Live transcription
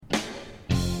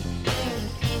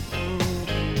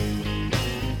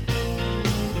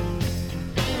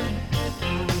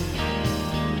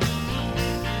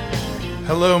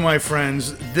Hello, my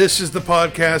friends. This is the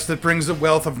podcast that brings the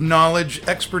wealth of knowledge,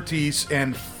 expertise,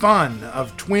 and fun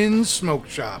of Twin Smoke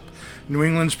Shop, New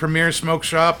England's premier smoke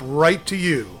shop, right to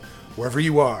you, wherever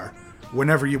you are,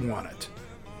 whenever you want it.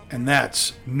 And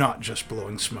that's not just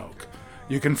blowing smoke.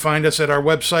 You can find us at our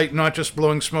website,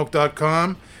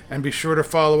 notjustblowingsmoke.com, and be sure to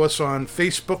follow us on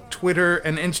Facebook, Twitter,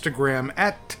 and Instagram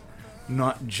at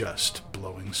Not Just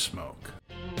Blowing Smoke.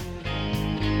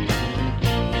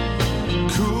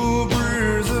 Cool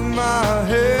breeze in my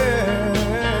head,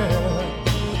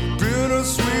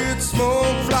 bittersweet smoke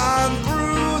flying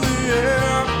through the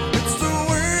air. It's the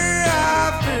way I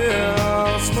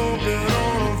feel, smoking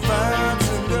on a fat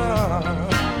cigar.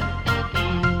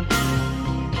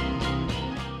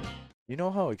 You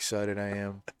know how excited I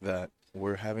am that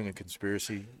we're having a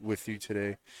conspiracy with you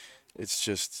today?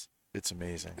 It's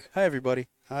amazing. Hi, everybody.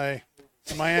 Hi.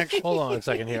 Am I actually... Hold on a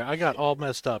second here. I got all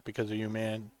messed up because of you,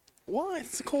 man. Why?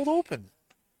 It's a cold open.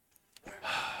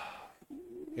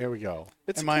 Here we go.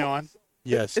 Am I on?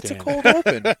 Yes, It's a Dan. cold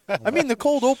open. I mean, the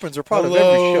cold opens are part of every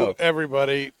Hello, show.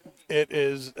 everybody. It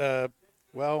is,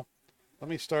 well, let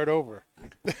me start over.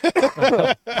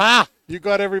 Ah! You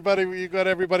got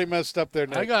everybody messed up there,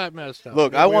 Nick. I got messed up.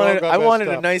 Look, Yeah, I we all wanted got messed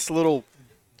a up. nice little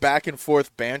back and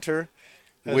forth banter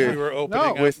As with we were opening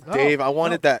up. with Dave. I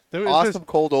wanted that There was awesome just-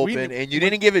 cold we- open, and you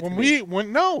didn't give it to me.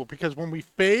 No, because when we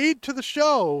fade to the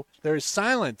show, there's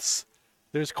silence.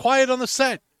 There's quiet on the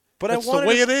set. But That's I wanted the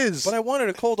way it is. But I wanted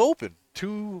a cold open.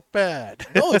 Too bad.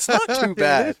 No, it's not too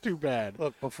bad. It is too bad.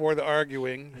 Look, before the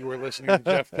arguing, you were listening to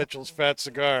Jeff Mitchell's Fat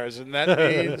Cigars, and that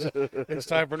means it's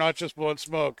time for Not Just Blowing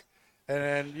Smoke.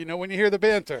 And, you know, when you hear the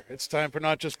banter, it's time for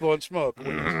Not Just Blowing Smoke.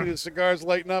 When you see the cigars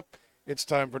lighten up, it's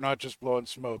time for Not Just Blowing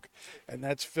Smoke. And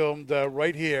that's filmed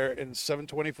right here in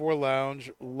 724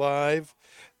 Lounge, live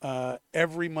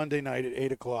every Monday night at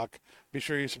 8 o'clock. Be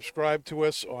sure you subscribe to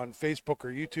us on Facebook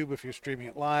or YouTube if you're streaming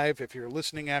it live. If you're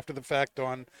listening after the fact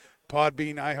on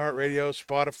Podbean, iHeartRadio,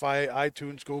 Spotify,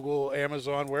 iTunes, Google,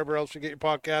 Amazon, wherever else you get your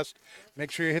podcast,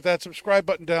 make sure you hit that subscribe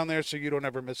button down there so you don't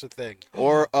ever miss a thing.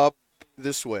 Or up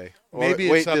this way. Or Maybe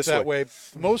wait it's up this that way.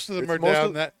 Most of them It's are most down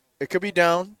of- that. It could be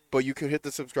down, but you could hit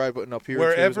the subscribe button up here too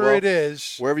as Wherever well. it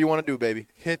is, Wherever you want to do, baby.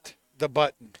 hit the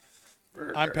button.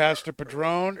 I'm Pastor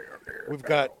Padron. We've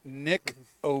got Nick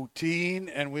O'Teen,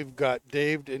 and we've got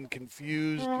Dave and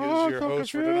Confused as your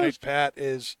host for tonight. Pat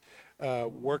is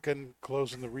working,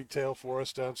 closing the retail for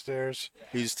us downstairs.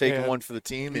 He's taking And one for the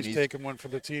team, and He's taking one for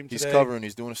the team he's today. covering.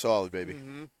 He's doing a solid, baby.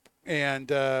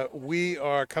 And we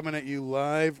are coming at you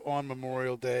live on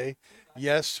Memorial Day.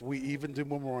 Yes, we even do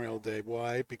Memorial Day.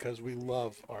 Why? Because we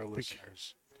love our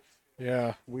listeners.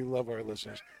 Yeah. We love our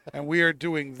listeners. And we are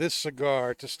doing this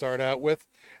cigar to start out with.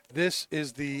 This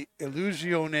is the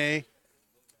Illusione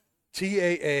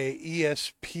TAA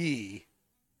ESP.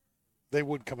 They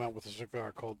would come out with a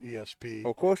cigar called ESP.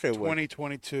 Of course they would.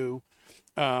 2022.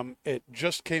 It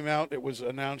just came out. It was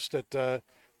announced at the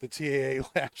TAA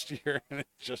last year, and it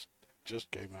just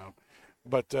came out.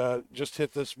 But just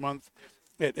hit this month.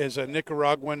 It is a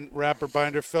Nicaraguan wrapper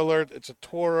binder filler. It's a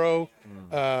Toro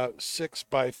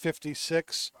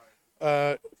 6x56.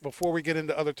 Before we get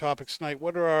into other topics tonight,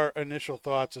 what are our initial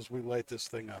thoughts as we light this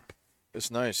thing up? It's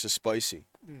nice. It's spicy.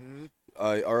 Mm-hmm.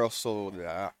 I also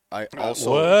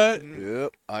What?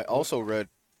 Yep. I also read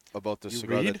about the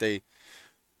cigar read? that they,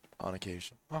 on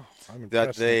occasion, Oh, I'm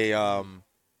that impressed.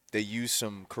 they use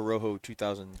some Corojo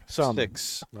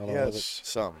 2006. Not all of it. Yes.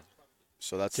 Some.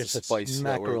 So that's Guess the it's spice that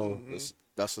mackerel.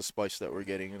 that's the spice that we're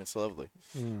getting, and it's lovely.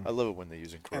 Mm. I love it when they're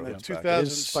using And Corojo. the back.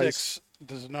 2006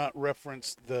 does not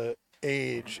reference the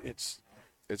age. It's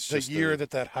It's the just year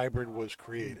that hybrid was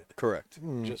created. correct.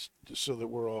 Just so that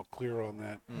we're all clear on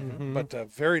that. Mhm. But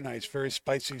very nice, very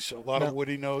spicy. So a lot of Now,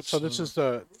 woody notes. So this is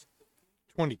the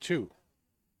 22.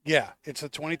 Yeah, it's a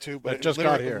 22, but That it just got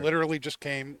literally, here. literally just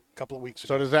came a couple of weeks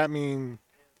ago. So does that mean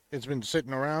it's been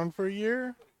sitting around for a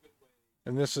year?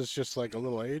 And this is just like a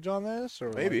little age on this?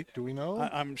 Or Maybe. like, do we know?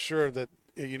 I'm sure that,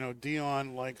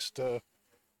 Dion likes to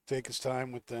take his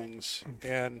time with things,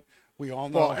 and we all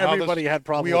know Well, how everybody had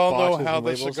problems we with all know boxes how and the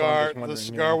labels, so I'm cigar just wondering,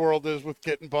 cigar world is with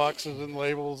getting boxes and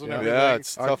labels and Yeah. everything. Yeah,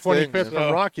 it's a Our tough thing. 25th So,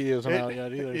 from Rocky isn't it- out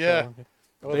yet either. yeah. So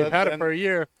Well, they've had it and for a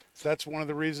year. that's one of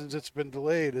the reasons it's been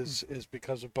delayed is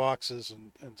because of boxes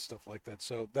and stuff like that.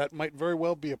 So that might very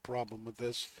well be a problem with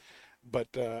this, but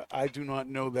I do not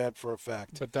know that for a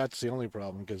fact. But that's the only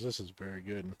problem because this is very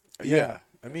good. Yeah.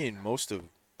 I mean, most of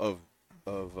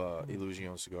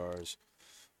Illusion cigars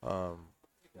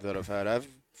that I've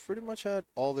pretty much had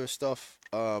all their stuff.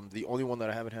 The only one that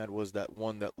I haven't had was that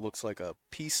one that looks like a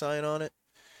peace sign on it.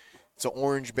 It's an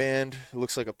orange band. It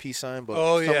looks like a peace sign, but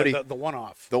Oh somebody, yeah, the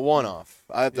one-off. the one-off.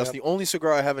 That's Yep. the only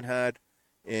cigar I haven't had,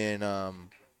 and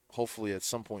hopefully at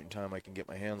some point in time I can get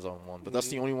my hands on one. But that's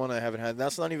the only one I haven't had.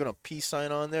 That's not even a peace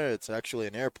sign on there. It's actually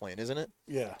an airplane, isn't it?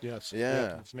 Yeah. Yes.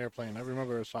 Yeah. It's an airplane. I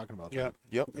remember I was talking about Yep.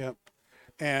 Yep. Yep.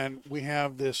 And we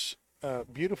have this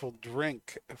beautiful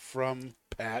drink from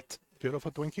Pat. that. Beautiful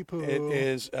Twinkie Poo. It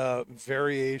is a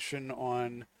variation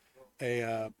on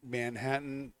a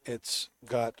Manhattan. It's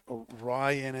got a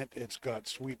rye in it. It's got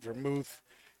sweet vermouth.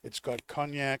 It's got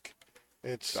cognac.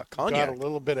 It's Got cognac. got a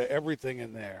little bit of everything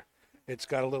in there. It's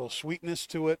got a little sweetness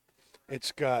to it.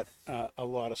 It's got a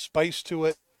lot of spice to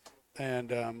it.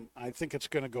 And I think it's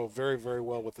going to go very, very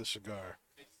well with the cigar.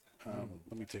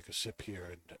 Let me take a sip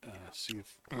here and see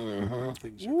if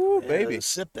things are Ooh, baby.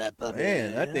 Sip that, puppy.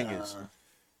 Man,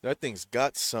 that thing's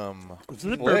got some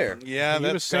flair. Yeah, He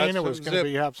that's was saying got it was some going to zip.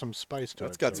 be have some spice to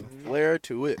That's it. got so- some flair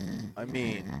to it. I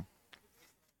mean,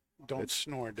 Don't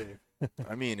snore, Dave.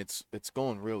 it's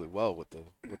going really well with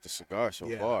the cigar so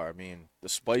Yeah. far. I mean, the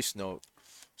spice note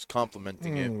is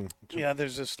complementing it. Mm, Yeah,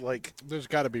 there's this like there's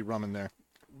got to be rum in there.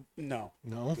 no,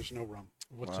 No? there's no rum.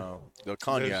 What's Wow. The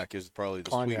cognac is probably the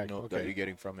Cognac, sweet note that okay. you're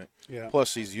getting from it. Yeah.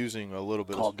 Plus, he's using a little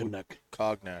bit of Cognac.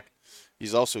 cognac.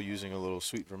 He's also using a little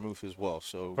sweet vermouth as well.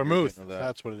 So you're Vermouth. getting that.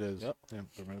 That's what it is. Yep. Yeah,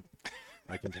 vermouth.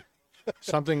 I can do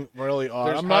something really odd.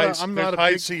 There's I'm high, not, I'm there's not a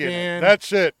high big C in it. fan.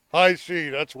 That's it. High C.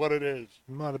 That's what it is.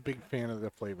 I'm not a big fan of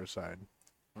the flavor side.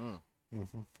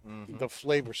 The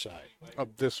flavor side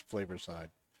Of this flavor side.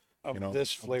 of You know,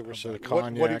 this of flavor the side. What,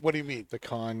 cognac. what do you mean? The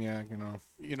cognac, you know.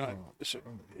 You know, so,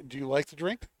 do you like the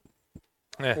drink,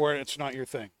 Eh. or it's not your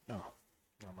thing? No,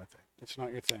 not my thing. It's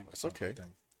not your thing. It's okay.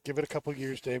 Give it a couple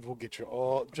years, Dave. We'll get you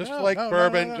all just No, like no, no,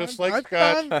 bourbon, no, just no, like I'm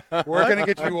scotch. done. We're gonna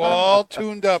get you all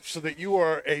tuned up so that you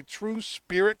are a true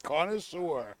spirit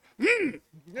connoisseur.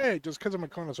 Hey, just because I'm a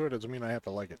connoisseur doesn't mean I have to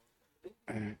like it.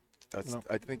 That's. No.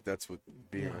 I think that's what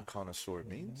being a connoisseur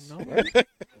means. No,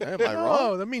 Am I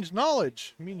wrong? that means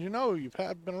knowledge. It means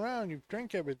you've been around, you've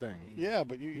drank everything. Yeah,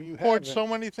 but you Poured haven't. so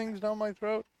many things down my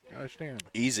throat. I understand.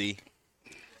 Easy.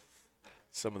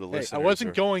 Some of the Hey, listeners. I wasn't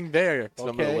are- going there. Some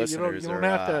of Okay, the you listeners don't are,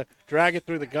 have to drag it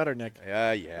through the gutter, Nick.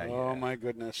 Yeah, yeah. Oh yeah. my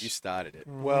goodness. You started it.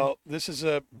 Well, this is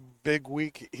a big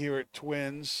week here at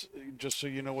Twins. Just so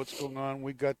you know what's going on,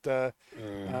 we got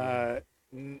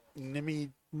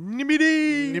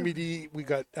Nimidi. We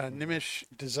got Nimish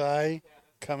Desai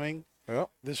coming Yep.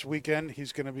 this weekend.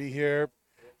 He's going to be here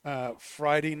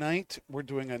Friday night. We're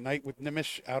doing a night with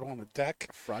Nimish out on the deck.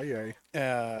 Friday.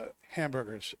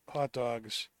 Hamburgers, hot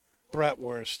dogs,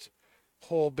 bratwurst,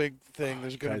 whole big thing.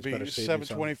 There's going Guys to better be save me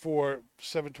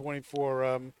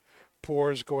 724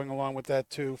 pours going along with that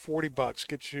too. $40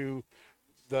 gets you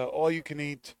the all you can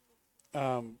eat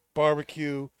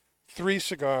barbecue, 3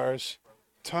 cigars,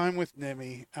 time with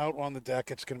Nimmy out on the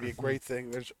deck. It's going to be a great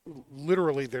thing. There's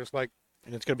like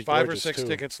And it's going to be 5 or gorgeous, 6 too.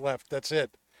 tickets left. That's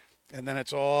it. And then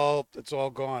it's all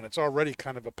gone. It's already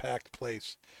kind of a packed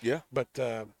place. Yeah. But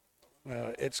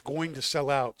it's going to sell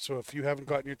out. So if you haven't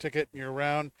gotten your ticket and you're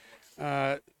around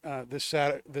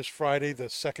this Friday, the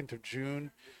 2nd of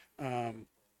June,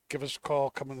 give us a call.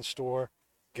 Come in the store,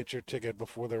 get your ticket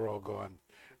before they're all gone.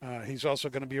 He's also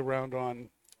going to be around on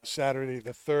Saturday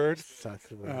the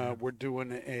 3rd. We're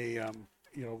doing a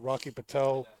Rocky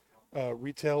Patel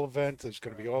retail event. There's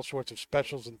going to be all sorts of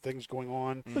specials and things going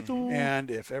on.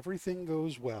 And if everything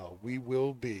goes well, we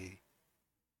will be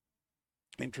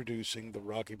introducing the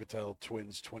Rocky Patel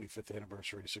Twins 25th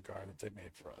anniversary cigar that they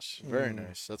made for us. Very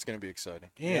nice. That's going to be exciting.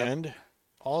 And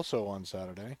also on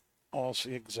Saturday. Also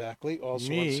on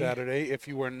Me. Saturday, if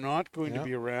you are not going to Yeah.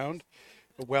 be around,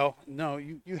 well, no,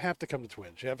 you have to come to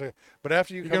Twins. You have to, but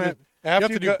after you You're come, gonna- after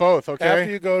you have to go- do both, okay?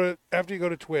 After you go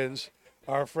to Twins,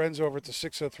 our friends over at the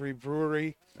 603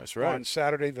 Brewery That's right. on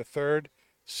Saturday the 3rd,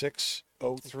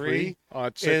 603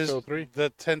 At is 603. the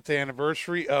 10th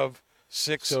anniversary of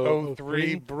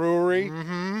 603 Brewery.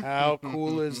 How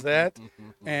cool is that?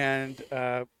 And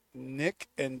Nick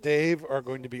and Dave are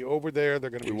going to be over there. They're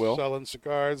going to We be will. selling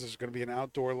cigars. There's going to be an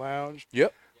outdoor lounge.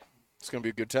 Yep. It's going to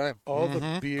be a good time. All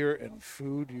the beer and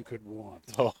food you could want.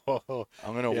 Oh,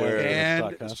 I'm going to Yeah, wear and-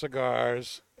 And stock, huh?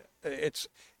 cigars.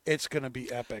 It's going to be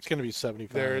epic. it's going to be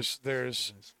 75.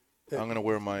 There's I'm going to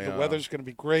wear my the weather's going to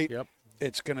be great. Yep.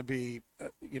 It's going to be,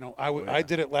 I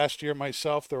did it last year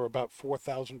myself. There were about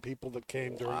 4,000 people that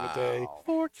came during the day.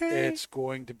 4K. It's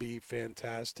going to be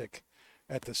fantastic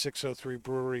at the 603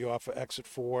 Brewery off of Exit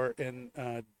 4 in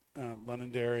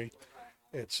Londonderry.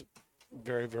 It's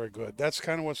very, very good. That's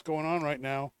kind of what's going on right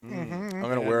now. I'm going to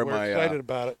And wear we're my excited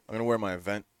about it. I'm going to wear my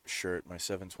event shirt, my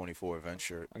 724 event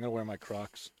shirt. I'm going to wear my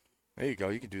Crocs. There you go.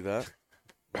 You can do that.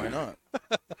 Why not?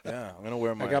 Yeah, I'm gonna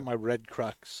wear my. I got my red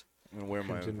Crocs. I'm gonna wear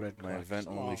my Crimson red my Crocs. event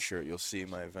only Oh. shirt. You'll see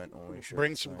my event only shirt.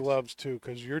 Bring It's some nice. gloves too,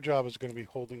 because your job is going to be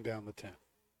holding down the tent.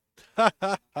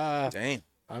 Dang,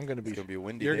 I'm gonna it's be gonna be a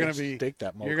windy. You're day. going to be stake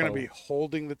that. you're going to moco. be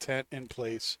holding the tent in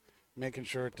place, making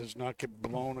sure it does not get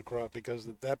blown across, because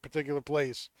that particular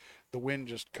place, the wind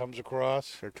just comes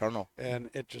across Your tunnel. and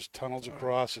it just tunnels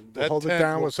across. And We'll that hold it tent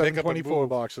down will with pick up and 724 move.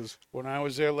 boxes. When I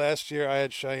was there last year, I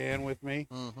had Cheyenne with me,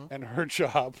 and her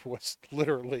job was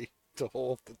literally to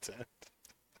hold the tent.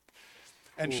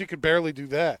 And she could barely do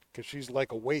that because she's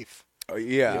like a waif, Oh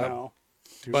yeah. you know.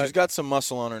 She's got some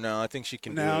muscle on her now. I think she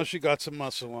can. Now do it. she got some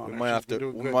muscle on We her. might She's have been to-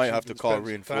 doing we good. might She's have to been call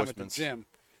spending some time at the reinforcements. gym.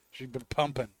 She's been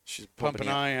pumping. She's Pumping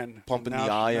iron. pumping And the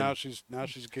now iron. Now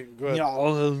she's getting good.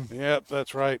 Yeah. Yep,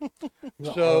 that's right.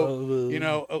 So, you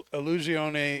know,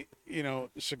 Illusione, you know,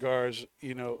 cigars,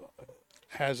 you know,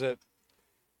 has a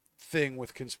thing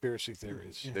with conspiracy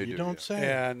theories. They you do, don't yeah.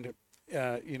 say. And,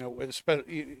 you know,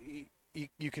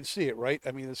 you can see it, right?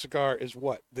 I mean, the cigar is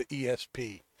what? The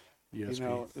ESP. Yes, You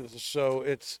know, so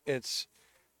it's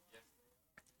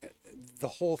the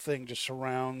whole thing just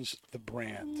surrounds the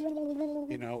brand.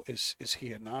 You know, is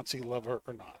he a Nazi lover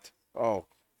or not? Oh,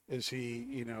 Is he,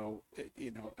 you know,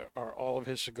 are all of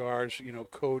his cigars, you know,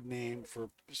 code named for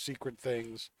secret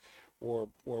things, or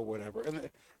whatever? And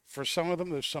for some of them,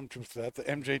 there's some truth to that. The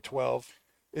MJ12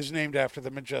 is named after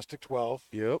the Majestic 12,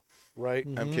 yep. right?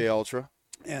 MK Ultra.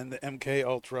 And the MK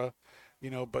Ultra, you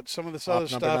know. But some of this Op other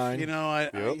number stuff, 9. you know,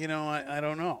 Yep. I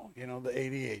don't know. You know, the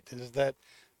 88 is that,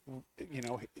 you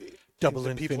know, Double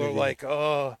the people are infinity. like,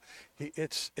 oh,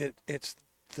 it's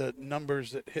the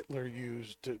numbers that Hitler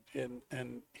used,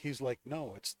 and he's like,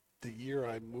 no, it's the year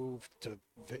I moved to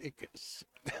Vegas.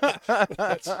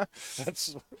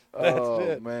 that's Oh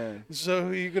it. man. So who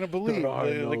are you gonna believe? There are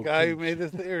The no guy who made the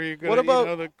theory? You're gonna, What about- you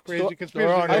know, the crazy so- conspiracy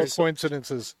There are no theories?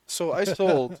 coincidences. So I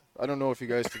sold. I don't know if you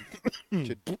guys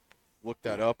could look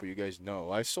that up or you guys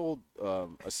know. I sold a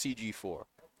CG4.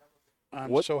 I'm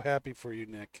what- so happy for you,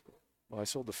 Nick. Well, I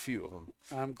sold a few of them.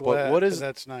 I'm glad. what is-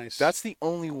 that's nice? That's the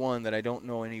only one that I don't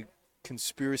know any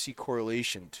conspiracy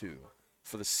correlation to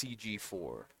for the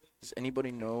CG4. Does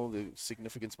anybody know the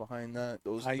significance behind that?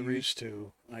 Those I three? used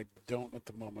to. I don't at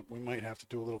the moment. We might have to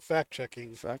do a little fact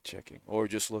checking. Fact checking or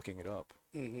just looking it up.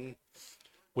 Mm-hmm.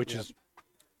 Which Yep. is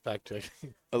fact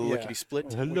checking. A Yeah. lickety split.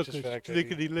 Which is fact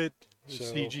checking. lit. So-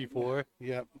 CG4.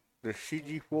 Yep. The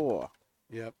CG4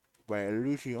 Yep. by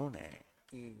Illusione.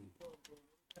 Mm.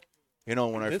 You know,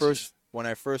 when This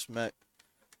I first met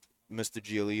Mr.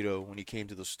 Giolito when he came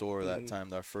to the store that Mhm.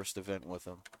 time, our first event with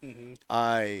him, Mm-hmm.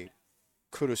 I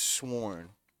could have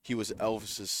sworn he was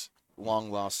Elvis's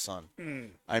long lost son.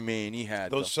 I mean, he had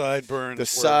Those sideburns. the were incredible.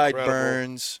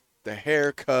 sideburns, the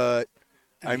haircut.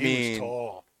 And I he mean, was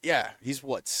tall. yeah, he's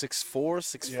what 6'4",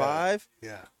 6'5".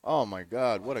 Yeah. Oh my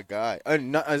God, what a guy!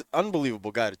 An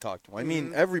unbelievable guy to talk to. I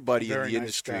mean, Mhm. everybody in Very the nice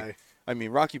industry. guy. I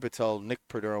mean, Rocky Patel, Nick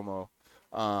Perdomo,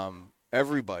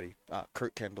 everybody,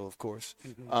 Kurt Kendall, of course.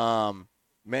 Mhm.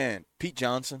 Man, Pete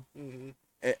Johnson, Mm-hmm.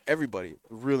 everybody,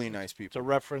 really nice It's a people.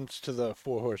 reference to the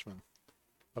Four Horsemen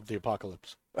of the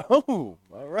Apocalypse. Oh,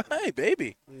 all right,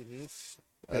 baby. Mm-hmm.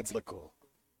 That's Biblical.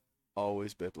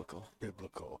 always biblical.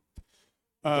 Biblical.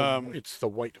 It's the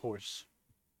white horse,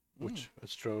 which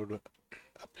strode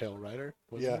a pale rider.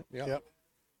 Wasn't Yeah. it? Yeah. Yep.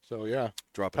 So yeah,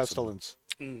 Drop pestilence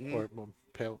Mm-hmm. or well,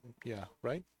 pale. Yeah,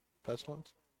 right.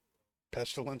 Pestilence.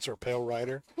 Pestilence or Pale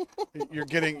Rider. You're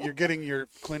getting your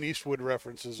Clint Eastwood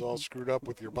references all screwed up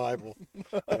with your Bible.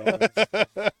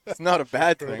 It's not a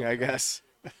bad thing, I guess.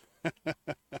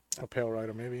 A pale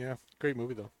rider, maybe. Yeah, great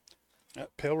movie though.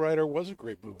 Pale Rider was a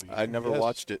great movie. I never Yes.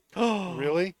 watched it.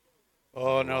 Really?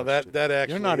 Oh no, watched it. that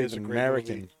actually You're not is even a great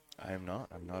American. movie. I am not.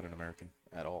 I'm not an American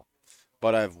at all.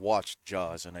 But I've watched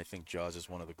Jaws, and I think Jaws is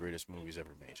one of the greatest movies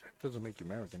ever made. Doesn't make you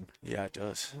American. Yeah, it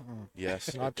does.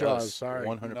 Yes, Not it does. Jaws, sorry.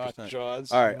 100%. Not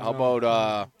Jaws. All right, how No.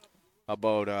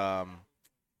 about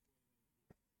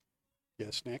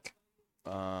Yes, Nick.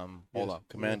 hold Yes. on,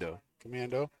 Commando.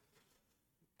 Commando.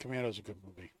 Commando's a good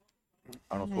movie.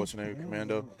 Arnold Schwarzenegger,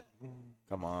 Commando.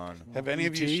 Come on, Have any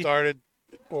of you E.T.? started,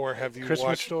 or have you Christmas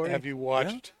watched? Story? Have you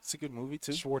watched it's a good movie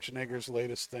too. Schwarzenegger's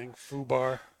latest thing,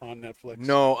 Fubar, on Netflix?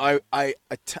 No, I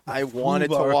wanted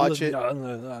to watch it,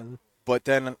 but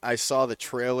then I saw the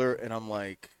trailer and I'm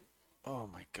like, oh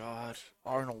my God,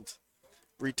 Arnold,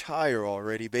 retire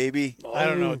already, baby. I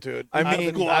don't know, dude. I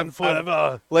mean, I've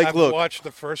Like, look, watched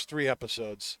the first 3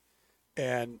 episodes,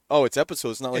 and oh, it's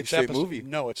episodes, not like a straight episodes. movie.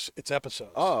 No, it's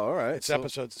episodes. Oh, all right. It's So,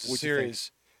 episodes. It's a what'd you think?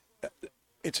 series.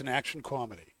 It's an action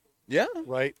comedy, Yeah.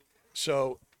 right?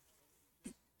 So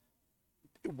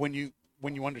when you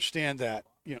understand that,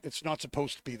 it's not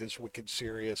supposed to be this wicked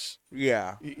serious.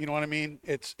 Yeah. You know what I mean?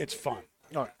 It's fun.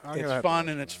 All right, I'm gonna It's have to fun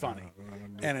watch and it. it's funny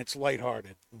I'm and it's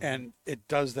lighthearted, and it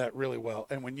does that really well.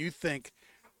 And when you think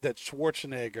that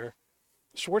Schwarzenegger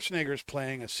is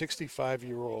playing a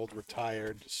 65-year-old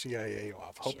retired CIA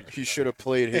officer. He should have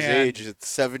played his And- age at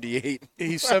 78.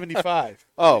 He's 75.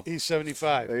 Oh, He's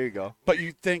 75. there you go. But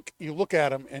you look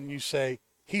at him and you say,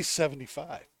 he's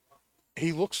 75.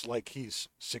 He looks like he's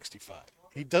 65.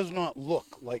 He does not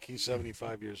look like he's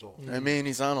 75 years old. I mean,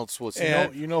 he's Arnold Schwarzenegger.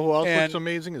 And- You know who else and- looks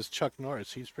amazing is Chuck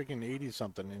Norris. He's freaking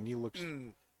 80-something, and he looks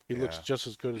just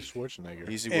as good as Schwarzenegger.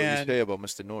 Easy what you And say about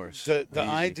Mr. Norris. The Easy.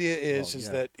 idea is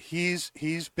yeah. that he's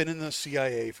been in the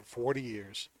CIA for 40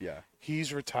 years. Yeah.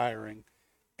 He's retiring,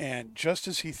 and just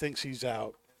as he thinks he's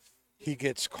out, he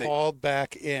gets called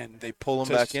back in. They pull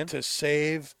him back in? to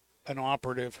save an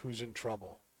operative who's in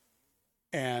trouble,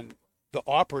 and the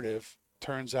operative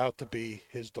turns out to be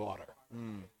his daughter.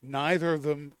 Neither of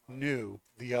them knew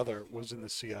the other was in the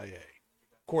CIA.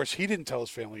 Of course, he didn't tell his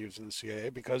family he was in the CIA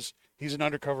because he's an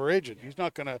undercover agent. He's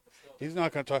not gonna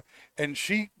talk. And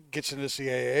she gets into the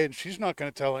CIA, and she's not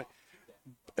gonna tell it.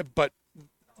 But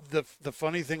the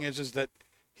funny thing is that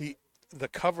the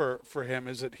cover for him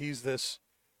is that he's this.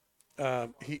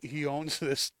 He owns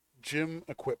this gym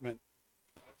equipment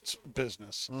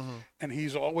business, and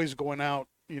he's always going out,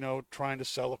 trying to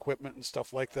sell equipment and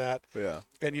stuff like that. Yeah.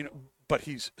 And but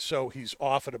he's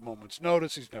off at a moment's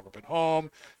notice. He's never been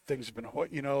home. Things have been,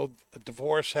 a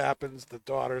divorce happens. The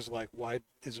daughter's like, why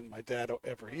isn't my dad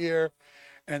ever here?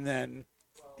 And then,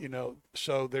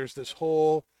 so there's this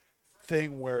whole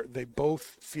thing where they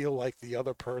both feel like the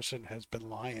other person has been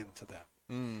lying to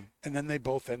them. And then they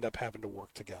both end up having to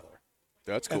work together.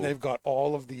 That's cool. And they've got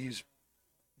all of these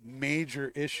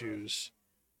major issues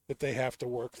that they have to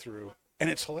work through. And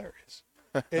it's hilarious.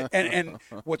 and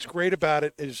what's great about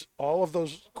it is all of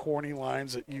those corny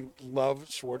lines that you love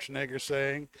Schwarzenegger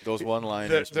saying. Those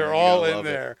one-liners. They're man, you all gotta in love it.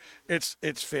 there.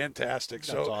 It's fantastic.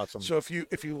 That's awesome. So if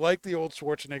you like the old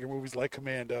Schwarzenegger movies like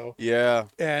Commando, Yeah.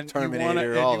 and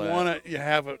Terminator, you all want that. to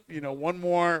have one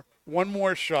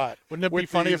more shot. Wouldn't it be with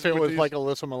funny these- if it with was these- like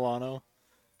Alyssa Milano?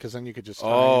 Because then you could just tie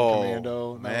Oh, in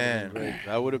Commando. man,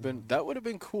 that would have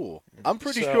been cool. I'm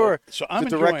pretty So- sure so I'm the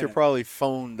enjoying director it. probably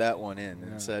phoned that one in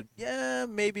and said, "Yeah,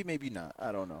 maybe not.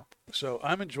 I don't know." So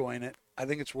I'm enjoying it. I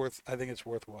think it's worth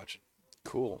watching.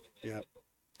 Cool. Yeah.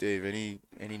 Dave, any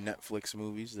Netflix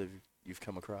movies that you've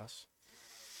come across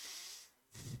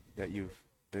that you've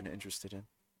been interested in?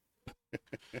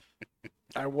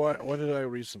 What did I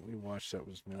recently watch that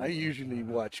was new? I usually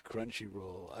watch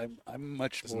Crunchyroll. I'm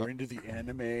much more into the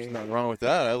anime. There's nothing wrong with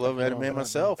that. I love anime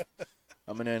myself.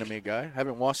 I'm an anime guy.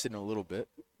 Haven't watched it in a little bit,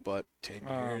 but 10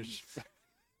 years.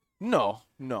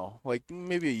 no, like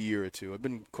maybe a year or two. I've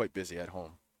been quite busy at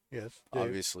home, Yes. Dave.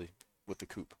 obviously, with the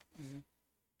coop.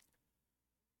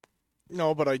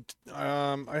 No, but I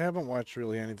haven't watched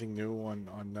really anything new on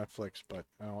Netflix. But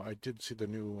I did see the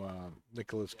new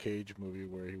Nicolas Cage movie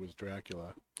where he was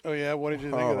Dracula. Oh yeah. What did you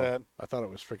think of that? I thought it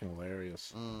was freaking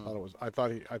hilarious. I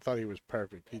thought he was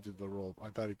perfect. He did the role. I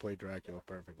thought he played Dracula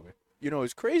perfectly. You know,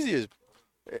 as crazy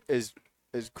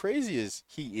as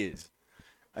he is,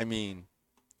 I mean,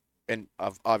 and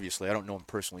obviously I don't know him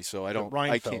personally, so I can't.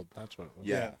 Reinfeld, that's what it was.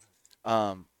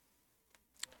 Yeah.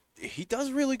 He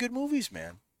does really good movies,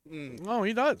 man. No,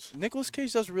 he does. Nicolas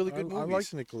Cage does really good I movies.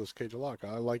 like Nicolas Cage a lot.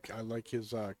 I like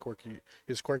his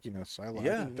quirkiness. I like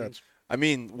Yeah. it. That's I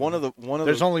mean, one of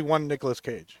there's the only one Nicolas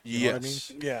Cage. You know what I mean?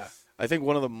 yes. Yeah. I think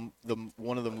one of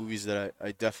the movies that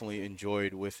I definitely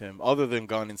enjoyed with him, other than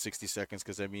Gone in 60 Seconds,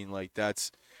 because I mean, like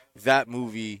that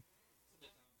movie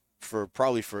for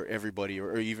everybody,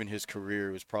 or even his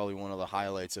career, was probably one of the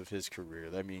highlights of his career.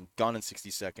 I mean, Gone in 60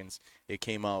 Seconds. It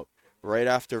came out right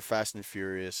after Fast and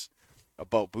Furious,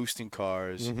 about boosting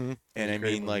cars, and I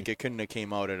mean, like it couldn't have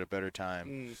came out at a better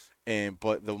time.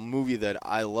 But the movie that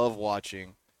I love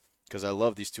watching, because I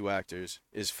love these two actors,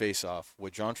 is Face Off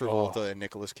with John Travolta and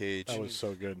Nicolas Cage. That was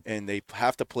so good. And they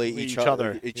have to play each Each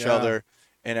other. yeah.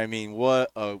 And I mean, what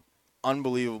a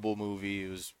unbelievable movie. It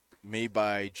was made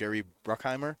by Jerry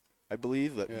Bruckheimer, I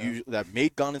believe, that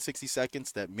made Gone in 60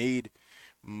 Seconds, that made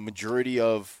majority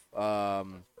of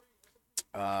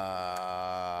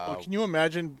Well, can you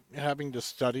imagine having to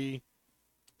study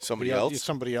somebody else?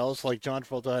 Somebody else, like John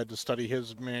Travolta had to study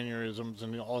his mannerisms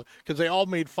and all, because they all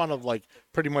made fun of like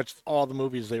pretty much all the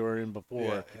movies they were in before.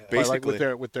 Yeah. But, like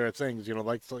Basically. with their things,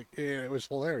 it was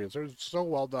hilarious. It was so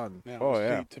well done. Now, Oh,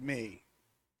 yeah. To me,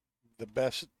 the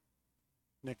best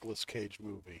Nicolas Cage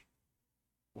movie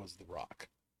was The Rock.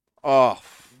 Oh,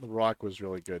 The Rock was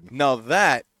really good. now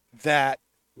that. That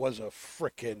was a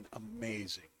frickin'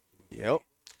 amazing. Yep.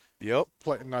 Yep.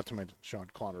 Not to mention Sean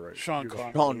Connery. Sean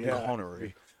Beautiful. Connery. Sean Yeah.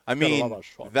 Connery. I Gotta mean, love a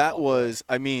Sean that Connery. was,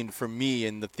 I mean, for me,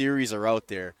 and the theories are out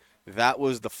there, that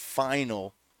was the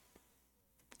final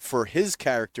for his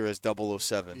character as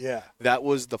 007. Yeah. That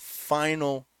was the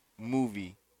final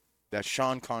movie that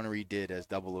Sean Connery did as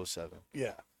 007.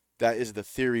 Yeah. That is the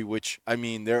theory, which, I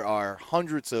mean, there are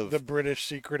hundreds of... The British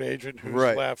secret agent who's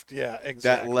Right. left. Yeah,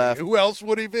 exactly. left. Who else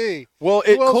would he be? Well,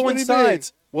 it Who else would he be?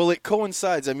 coincides. Well, it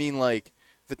coincides. I mean, like,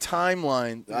 the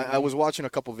timeline, I was watching a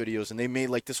couple videos, and they made,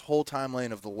 like, this whole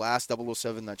timeline of the last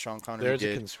 007 that Sean Connery There's a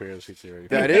did. conspiracy theory.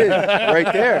 That is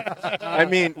right there. I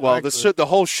mean, well, the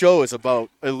whole show is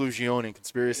about Illusione and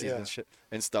conspiracies and shit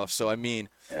and stuff. So I mean,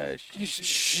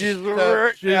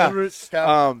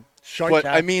 but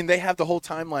I mean, they have the whole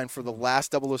timeline for the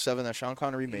last 007 that Sean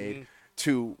Connery made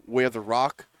to where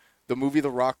the movie The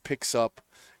Rock picks up,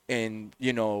 and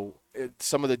you know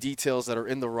some of the details that are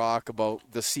in The Rock about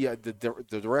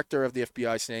the director of the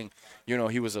FBI saying, you know,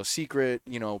 he was a secret,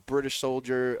 you know, British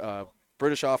soldier,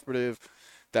 British operative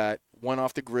that went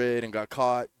off the grid and got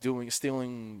caught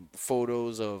stealing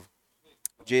photos of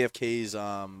JFK's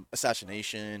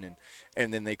assassination,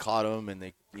 and then they caught him and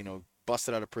they, you know,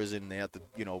 busted out of prison, and they had to,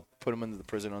 you know, put him into the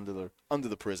prison under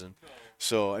the prison.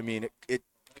 So I mean, it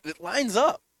lines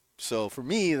up. So for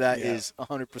me, that is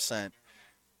 100%,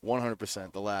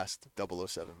 the last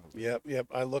 007 movie. Yep.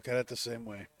 I look at it the same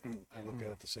way.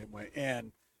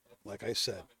 And like I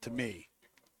said, to me,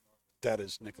 that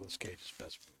is Nicolas Cage's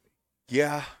best movie.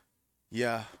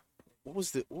 Yeah. What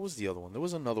was the other one? There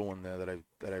was another one there that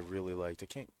I really liked. I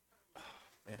can't.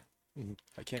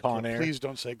 Con Air. Please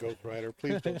don't say Ghost Rider.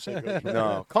 Please don't say Ghost Rider.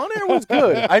 No, Con Air was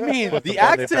good. I mean, the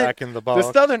accent, back in the the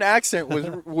box. southern accent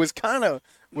was kind of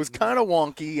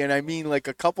wonky, and I mean, like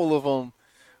a couple of them.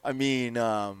 I mean,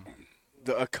 a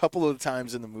couple of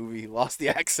times in the movie, he lost the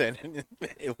accent, and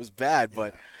it was bad.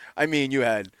 But I mean, you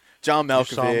had John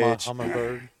Malkovich.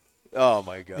 Hummingbird. Oh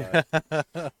my god!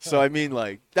 So I mean,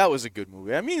 like, that was a good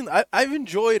movie. I mean, I've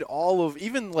enjoyed all of,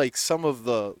 even like some of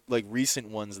the like recent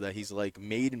ones that he's like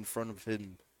made in front of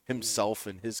himself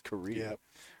and his career. Yep.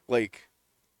 Like,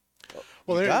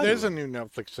 Well, you gotta there's do a it. new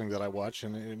Netflix thing that I watched,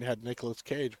 and it had Nicolas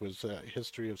Cage. Was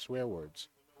History of Swear Words.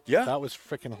 Yeah. That was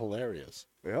freaking hilarious.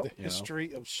 Yep. The You know?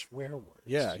 history of swear words.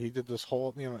 Yeah, he did this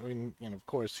whole, I mean, of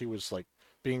course, he was like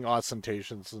being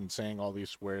ostentatious and saying all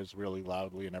these swears really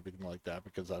loudly and everything like that,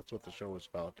 because that's what the show was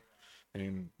about.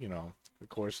 And, you know, of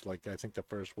course, like, I think the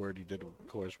first word he did, of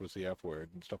course, was the F word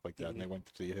and stuff like that, and they went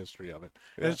to the history of it.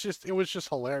 And it was just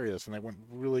hilarious, and they went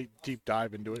really deep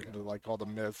dive into it, into like all the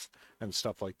myths and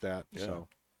stuff like that. Yeah. So,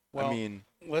 Well, I mean,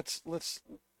 let's.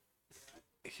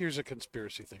 Here's a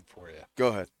conspiracy thing for you. go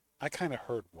ahead. I kind of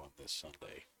heard one this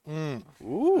Sunday.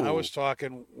 Ooh. I was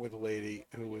talking with a lady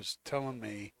who was telling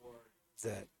me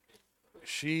that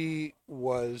she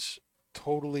was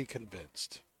totally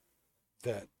convinced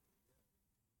that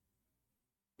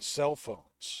cell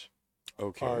phones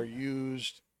are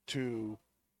used to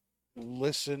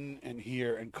listen and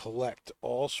hear and collect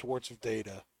all sorts of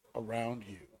data around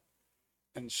you.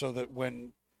 And so that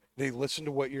when they listen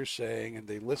to what you're saying and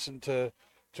they listen to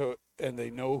and they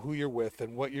know who you're with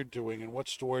and what you're doing and what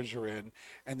stores you're in,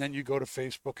 and then you go to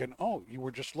Facebook and, oh, you were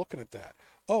just looking at that.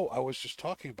 Oh, I was just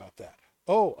talking about that.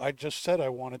 Oh, I just said I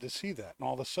wanted to see that, and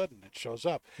all of a sudden it shows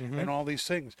up, and all these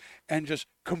things, and just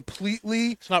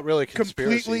completely, it's not really a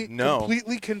conspiracy.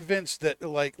 completely convinced that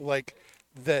like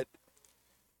that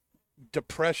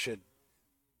depression,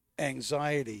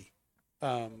 anxiety,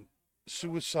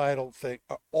 suicidal thing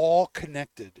are all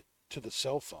connected to the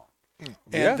cell phone.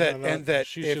 Yeah. And that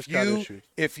She's if just got issues.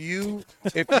 you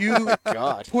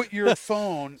God. put your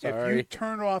phone, if you Sorry.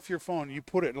 turn off your phone, you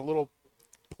put it in a little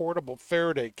portable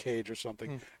Faraday cage or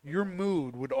something, your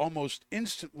mood would almost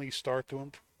instantly start to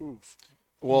improve.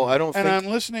 Well, I don't And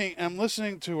think. I'm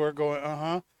listening to her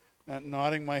going,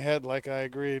 nodding my head like I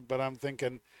agreed, but I'm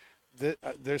thinking that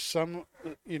there's some,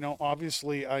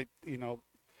 obviously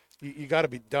you got to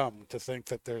be dumb to think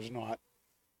that there's not,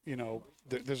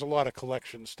 there's a lot of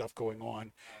collection stuff going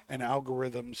on, and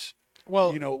algorithms,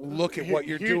 Well, look at what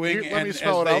you're doing, let me and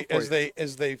spell it out for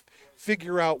as they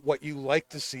figure out what you like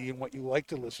to see and what you like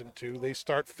to listen to, they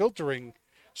start filtering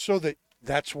so that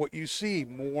that's what you see,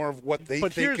 more of what they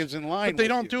think is in line. But they with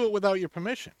don't you. do it without your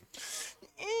permission.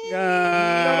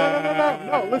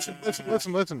 No.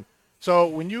 Listen. So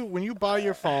when you buy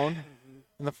your phone,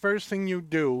 and the first thing you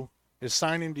do is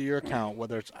sign into your account,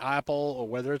 whether it's Apple or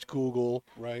whether it's Google,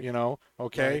 Right.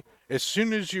 Okay. Right. As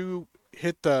soon as you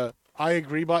hit the I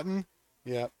agree button,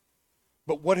 Yeah.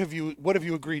 But what have you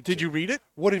agreed to? did you read it?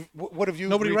 What have you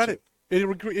Nobody agreed read to? it.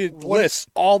 It lists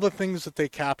all the things that they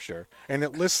capture, and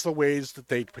it lists the ways that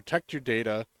they protect your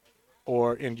data,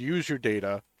 and use your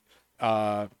data,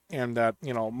 and that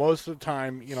most of the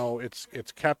time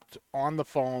it's kept on the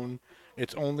phone.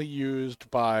 It's only used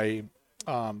by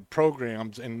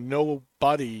programs, and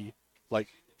nobody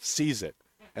sees it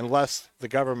unless the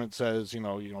government says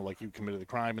like you committed the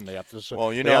crime, and they have to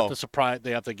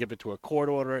they have to give it to a court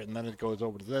order, and then it goes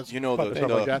over to this.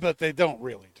 But they don't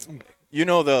really do it.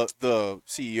 The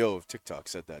CEO of TikTok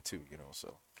said that too.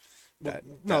 So that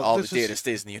all the data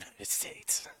stays in the United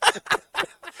States.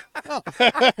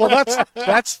 Well,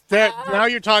 that's that. Now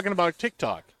you're talking about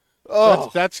TikTok. Oh,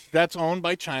 that's owned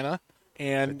by China,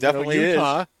 and it definitely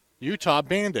is. Utah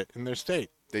banned it in their state.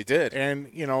 They did. And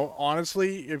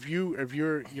honestly, if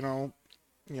you're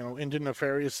into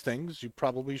nefarious things, you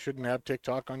probably shouldn't have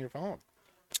TikTok on your phone.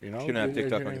 You shouldn't have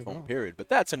TikTok on your phone. Period. But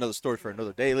that's another story for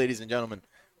another day, ladies and gentlemen.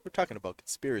 We're talking about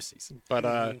conspiracies.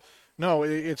 But no,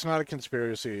 it's not a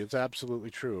conspiracy. It's absolutely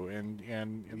true.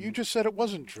 And you just said it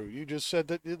wasn't true. You just said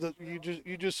that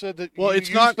you just said that. Well, you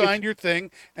signed your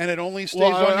thing, and it only stays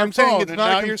on your I'm saying phone. it's And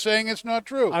not now you're saying it's not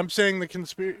true. I'm saying the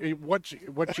conspiracy.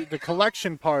 The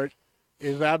collection part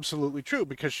is absolutely true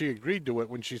because she agreed to it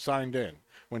when she signed in.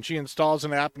 When she installs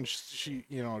an app and she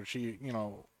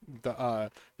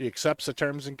accepts the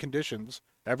terms and conditions.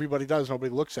 Everybody does. Nobody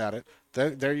looks at it.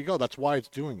 There you go. That's why it's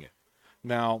doing it.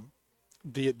 Now,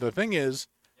 the thing is,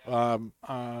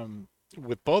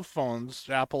 with both phones,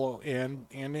 Apple and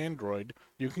Android,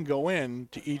 you can go in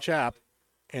to each app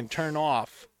and turn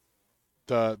off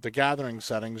the gathering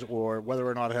settings, or whether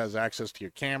or not it has access to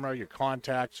your camera, your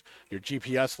contacts, your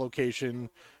GPS location,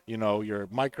 your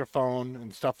microphone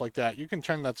and stuff like that. You can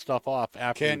turn that stuff off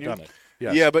after you've done it.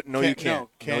 Yes. Yeah, but you can't.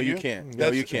 No, you can't. No,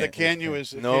 you can't. The can you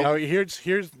is no.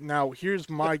 Now here's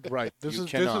my gripe. This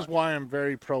is why I'm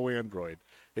very pro Android,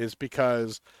 is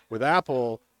because with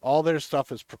Apple, all their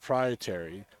stuff is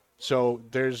proprietary, so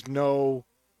there's no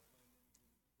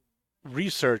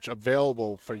research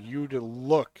available for you to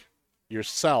look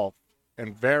yourself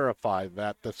and verify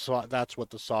that that's what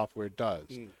the software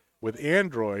does. With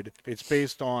Android, it's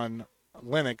based on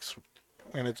Linux,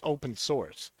 and it's open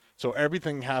source. So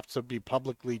everything has to be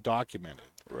publicly documented.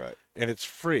 Right. And it's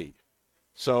free.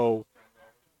 So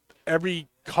every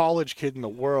college kid in the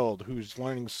world who's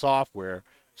learning software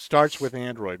starts with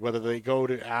Android. Whether they go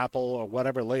to Apple or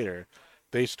whatever later,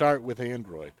 they start with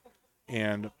Android.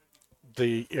 And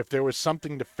if there was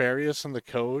something nefarious in the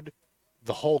code,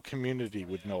 the whole community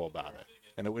would know about it.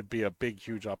 And it would be a big,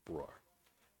 huge uproar.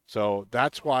 So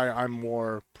that's why I'm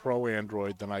more pro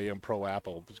Android than I am pro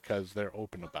Apple, because they're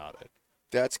open about it.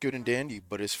 That's good and dandy,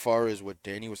 but as far as what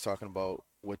Danny was talking about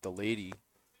with the lady,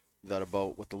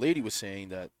 what the lady was saying,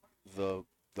 that the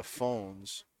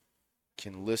phones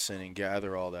can listen and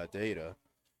gather all that data.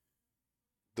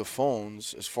 The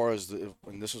phones, as far as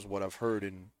and this is what I've heard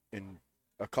in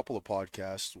a couple of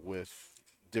podcasts with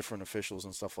different officials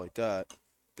and stuff like that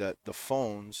the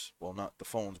phones, well, not the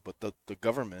phones, but the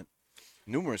government,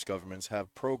 numerous governments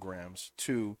have programs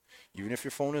to, even if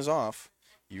your phone is off,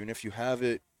 even if you have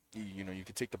it, you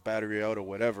could take the battery out or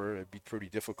whatever. It'd be pretty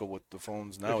difficult with the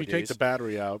phones nowadays. If you take the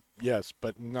battery out, yes,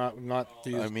 but not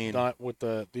these. Not with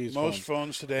these. Most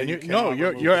phones today.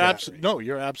 You're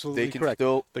absolutely correct.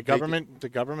 The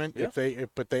government, yeah.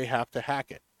 but they have to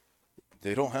hack it.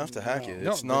 They don't have to hack it.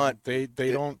 No, It's not. They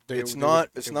don't. They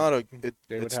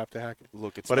would have to hack it.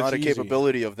 Look, it's but not it's a easy.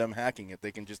 capability of them hacking it.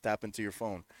 They can just tap into your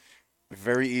phone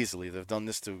very easily. They've done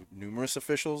this to numerous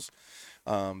officials.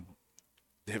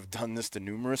 They've done this to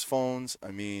numerous phones.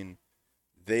 I mean,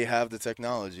 they have the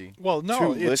technology. Well,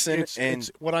 no, to listen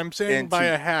it's what I'm saying by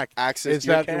a hack access is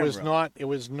that camera. there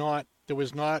was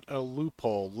not a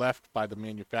loophole left by the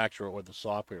manufacturer or the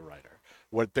software writer.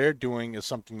 What they're doing is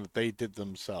something that they did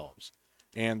themselves.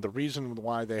 And the reason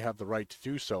why they have the right to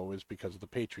do so is because of the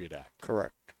Patriot Act.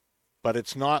 Correct. But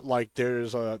it's not like there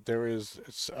is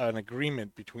an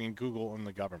agreement between Google and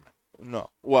the government. No.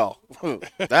 Well,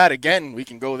 that again, we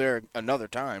can go there another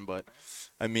time, but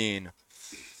I mean,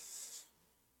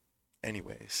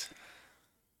 anyways.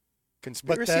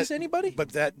 Conspiracies, anybody?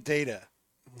 But that data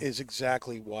is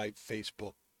exactly why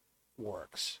Facebook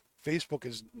works. Facebook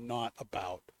is not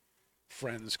about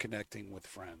friends connecting with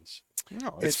friends.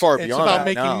 No, it's far beyond It's about that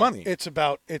making now. money. It's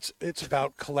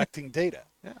about collecting data.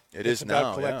 Yeah. It's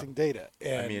about collecting data.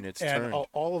 And, I mean, it's and turned.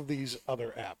 all of these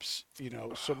other apps,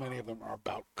 so many of them are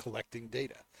about collecting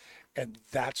data. And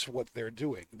that's what they're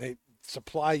doing. They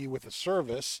supply you with a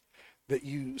service that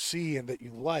you see and that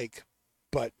you like,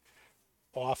 but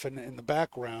often in the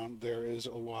background there is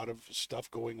a lot of stuff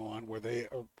going on where they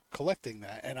are collecting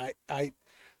that. And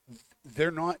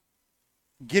they're not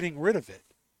getting rid of it.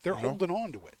 They're Uh-huh. holding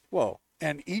on to it. Whoa.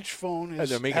 And each phone And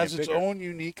they're making has it its bigger. own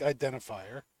unique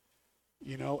identifier,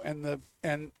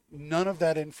 and none of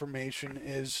that information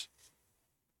is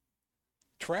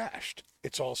trashed.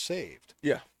 It's all saved.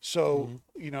 Yeah. So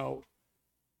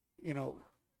Mm-hmm.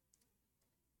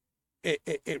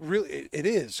 it really it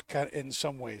is kind of, in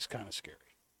some ways, kind of scary.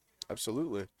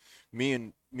 Absolutely. Me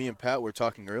and Pat were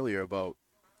talking earlier about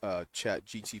Chat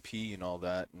GTP and all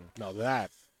that, and Now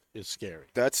that is scary.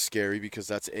 that's scary because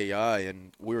that's AI.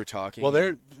 And we were talking. Well,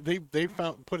 they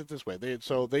found, put it this way. They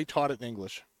taught it in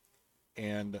English,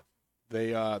 and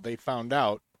they found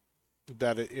out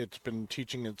that it's been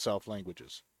teaching itself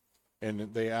languages,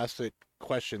 and they asked it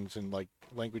questions in like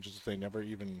languages they never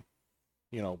even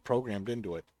programmed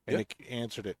into it, and Yeah. it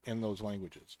answered it in those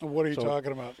languages. What are you So-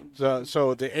 talking about?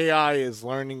 So the AI is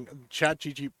learning.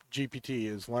 GPT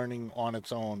is learning on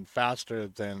its own faster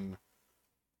than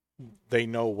they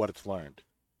know what it's learned.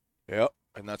 Yep.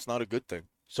 And that's not a good thing.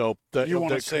 So You want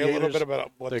the to say a little creators- bit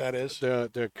about what the, that is?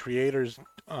 The creators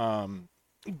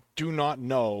do not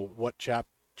know what Chat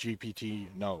GPT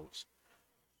knows.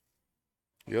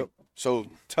 Yep. So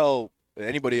tell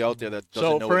anybody out there that doesn't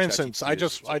So know. for what instance, ChatGPT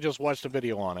is, I just watched a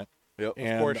video on it. Yep.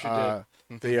 And, course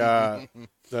you did.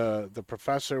 The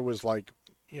professor was like,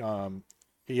 he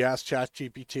asked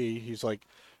ChatGPT, he's like,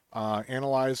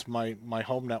 analyze my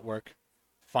home network,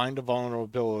 find a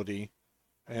vulnerability,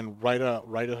 and write a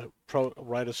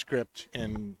script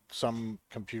in some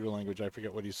computer language, I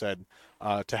forget what he said,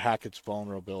 to hack its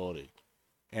vulnerability.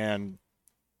 And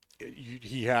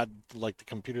he had like the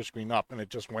computer screen up, and it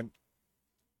just went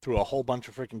through a whole bunch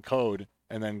of freaking code,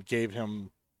 and then gave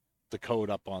him the code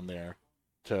up on there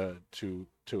to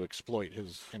exploit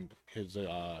his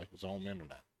home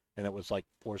internet, and it was like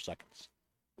 4 seconds.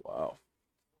 Wow.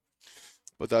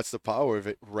 But that's the power of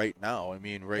it right now. I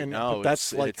mean, right And now, but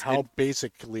that's it's, like it's how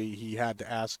basically he had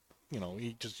to ask.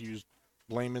 He just used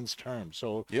layman's terms.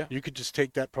 So Yeah. you could just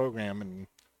take that program and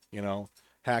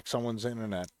hack someone's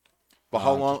internet. But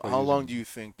how just by long using- do you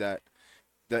think that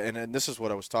and this is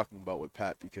what I was talking about with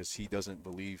Pat, because he doesn't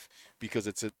believe, because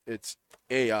it's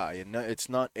AI, and it's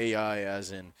not AI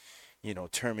as in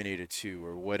Terminator 2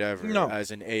 or whatever. No. As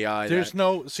in AI. There's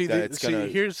no see. that it's gonna-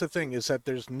 Here's the thing: is that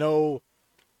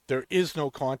there is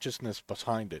no consciousness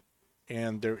behind it,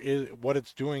 and what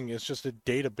it's doing is just a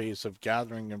database of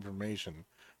gathering information,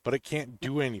 but it can't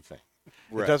do anything.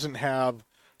 Right. It doesn't have.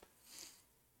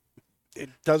 It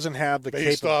doesn't have the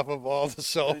Based capability. off of all the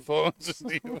cell phones in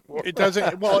the world. It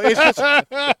doesn't. Well, it's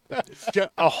just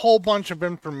a whole bunch of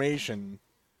information.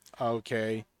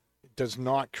 Okay, does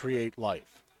not create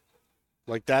life.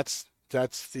 Like that's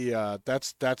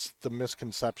the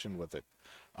misconception with it.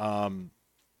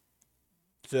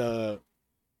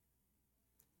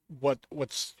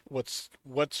 What's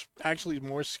actually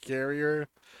more scarier.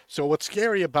 So what's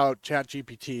scary about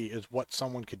ChatGPT is what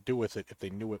someone could do with it if they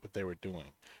knew what they were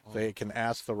doing. They can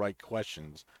ask the right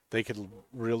questions. They could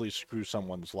really screw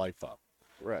someone's life up.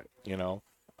 Right.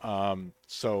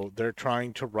 So they're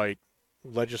trying to write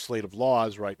legislative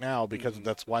laws right now because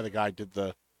that's why the guy did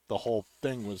the whole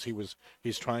thing was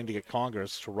he's trying to get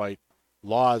Congress to write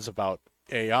laws about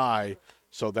AI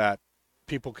so that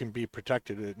people can be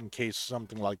protected in case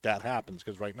something like that happens,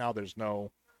 because right now there's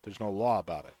no law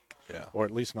about it. Yeah. Or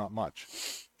at least not much.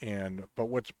 But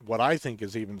what I think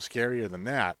is even scarier than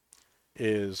that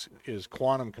is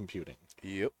quantum computing.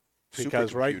 Yep.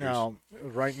 Because right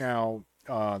Supercomputers.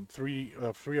 now, three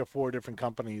or four different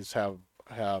companies have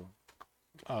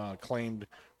claimed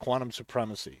quantum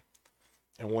supremacy,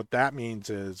 and what that means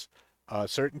is a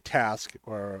certain task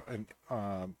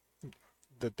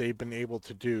that they've been able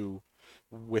to do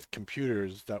with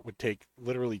computers that would take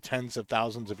literally tens of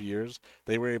thousands of years,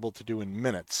 they were able to do in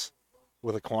minutes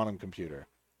with a quantum computer,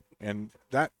 and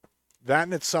that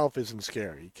in itself isn't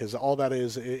scary, because all that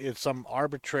is, it's some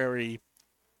arbitrary,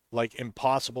 like,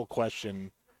 impossible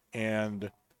question,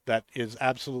 and that is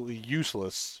absolutely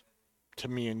useless to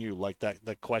me and you. Like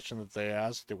that question that they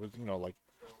asked, it was, like,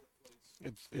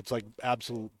 it's like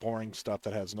absolute boring stuff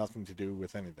that has nothing to do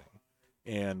with anything,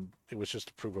 and it was just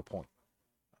to prove a point.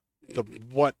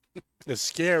 What is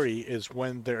scary is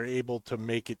when they're able to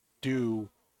make it do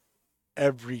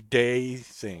everyday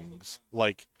things,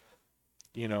 like,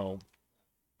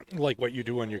 like what you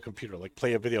do on your computer, like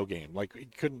play a video game. Like,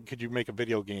 could you make a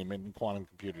video game in quantum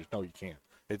computers? No, you can't.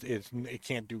 It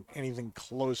can't do anything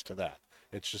close to that.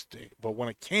 It's just, but when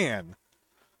it can,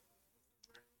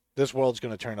 this world's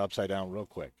going to turn upside down real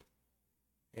quick.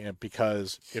 And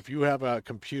because if you have a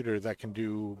computer that can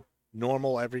do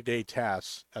normal everyday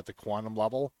tasks at the quantum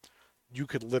level, you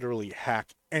could literally hack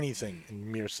anything in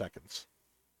mere seconds.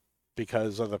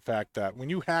 because of the fact that when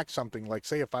you hack something, like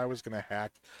say if I was going to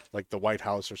hack like the White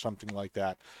House or something like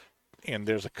that, and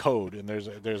there's a code and there's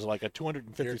like a Here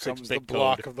 256 comes the bit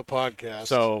block code. of the podcast.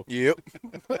 So Yep.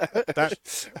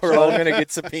 that We're all gonna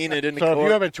get subpoenaed in the so if court.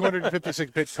 you have a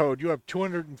 256 bit code, you have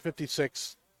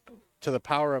 256 to the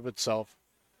power of itself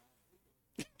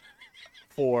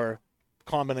for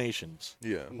combinations,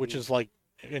 Yeah. which is like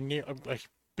a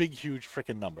big, huge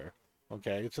freaking number.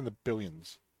 Okay, it's in the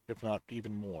billions, if not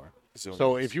even more.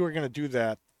 So if you were going to do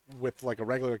that with like a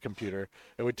regular computer,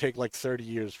 it would take like 30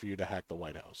 years for you to hack the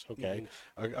White House. Okay,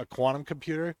 a quantum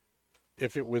computer,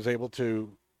 if it was able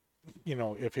to,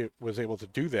 if it was able to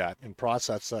do that and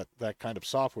process that kind of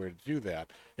software to do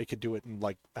that, it could do it in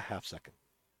like a half second.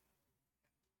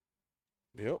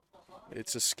 Yep.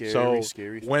 It's a scary, So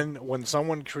scary thing. when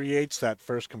someone creates that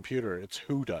first computer, it's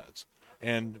who does.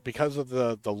 And because of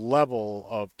the level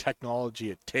of technology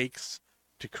it takes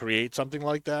to create something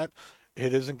like that,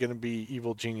 it isn't going to be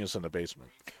evil genius in the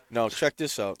basement. Now, check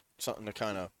this out. Something to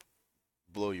kind of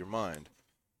blow your mind.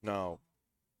 Now,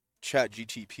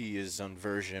 ChatGTP is on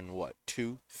version, what,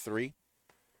 2, 3?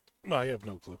 I have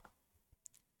no clue.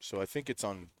 So I think it's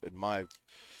on, in my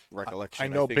recollection. I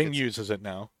know think Bing it's- uses it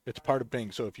now. It's part of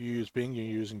Bing. So if you use Bing, you're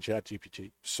using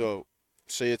ChatGPT. So,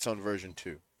 say it's on version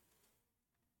 2.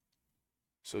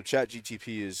 So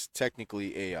ChatGTP is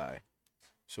technically AI.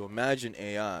 So imagine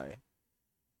AI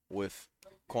with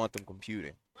quantum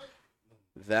computing.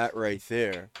 That right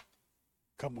there,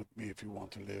 Come with me if you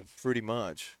want to live. pretty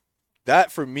much.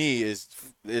 That for me is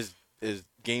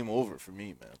game over for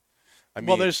me, man. I mean,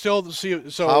 Well, there's still so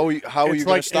how are you it's going to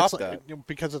like- stop it's that? like,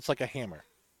 because it's like a hammer.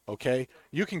 Okay,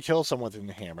 you can kill someone with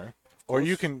a hammer, or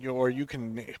you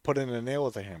can put in a nail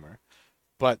with a hammer,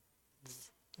 but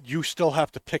you still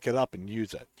have to pick it up and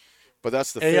use it. But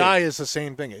that's the AI thing. is the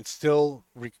same thing. It's still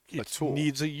it tool.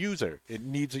 needs a user. It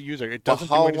needs a user. It But doesn't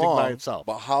do how anything long? by itself.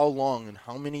 But how long and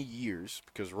how many years?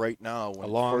 Because right now, A when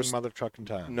long first, mother trucking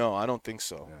time. no, I don't think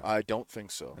so. Yeah. I don't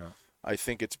think so. Yeah. I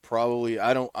think it's probably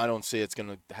I don't say it's going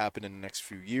to happen in the next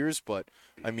few years, but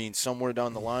I mean somewhere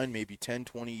down the line, maybe 10,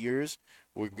 20 years,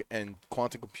 and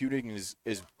quantum computing is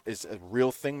a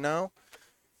real thing now,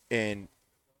 and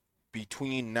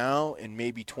between now and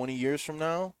maybe 20 years from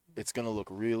now, it's going to look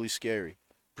really scary.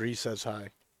 Bree says hi.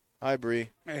 Hi, Bree.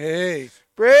 Hey,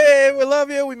 Bree, we love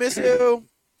you. We miss you.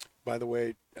 by the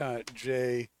way,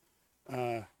 Jay,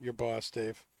 your boss,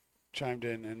 Dave, chimed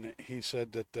in and he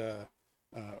said that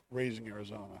Raising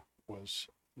Arizona was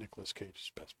Nicolas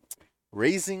Cage's best movie.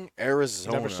 Raising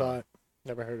Arizona. Never saw it.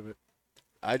 Never heard of it.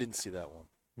 I didn't see that one.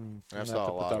 I'm I gonna saw have to a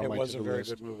put lot. that on It my was a to-do very list.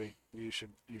 good movie. You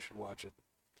should watch it.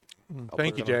 I'll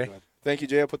Thank you, put it Jay. Thank you,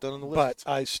 Jay. I'll put that on the list.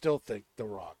 But I still think The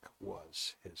Rock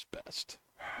was his best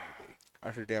movie.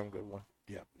 That's a damn good one.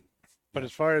 Yep. But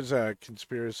as far as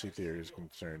conspiracy theory is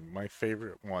concerned, my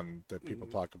favorite one that people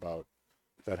talk about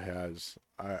that has,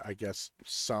 I guess,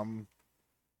 some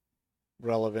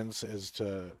relevance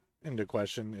into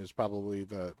question is probably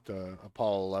the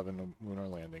Apollo 11 lunar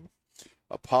landing.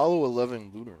 Apollo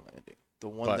 11 lunar landing. The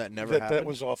one But that never That happened.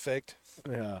 was all faked.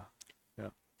 Yeah,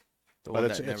 the but one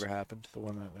it's- that never it's- happened. the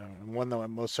one that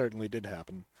most certainly did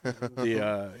happen.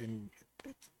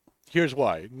 Here's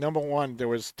why. Number one, there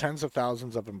was tens of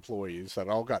thousands of employees that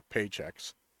all got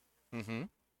paychecks. Mm-hmm.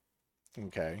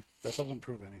 Okay. That doesn't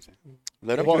prove anything.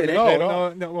 Let him Well, finish.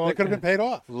 no. Well, They could have been paid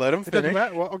off. Let him it doesn't finish.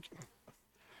 matter. Well, okay.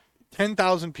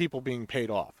 10,000 people being paid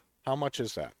off. How much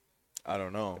is that? I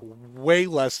don't know. Way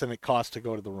less than it costs to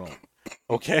go to the room.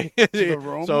 Okay. the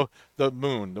room? So the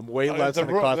moon, the way less The than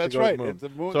it room- costs that's to go right. to the moon. If the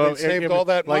moon So they saved all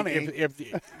that money.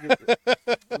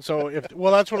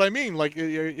 Well, that's what I mean. Like,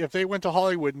 if they went to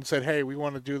Hollywood and said, "Hey, we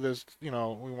want to do this," we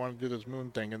want to do this moon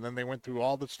thing, and then they went through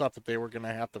all the stuff that they were going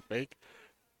to have to fake,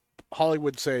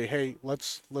 Hollywood say, "Hey,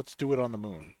 let's do it on the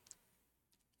moon."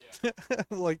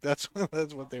 Like that's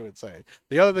what they would say.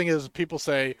 The other thing is people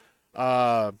say,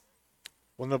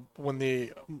 when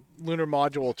the lunar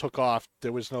module took off,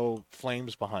 there was no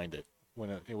flames behind it. When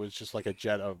it was just like a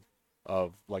jet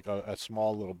of like a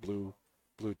small little blue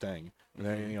thing. And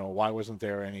then, why wasn't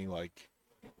there any like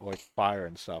fire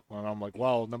and stuff? And I'm like,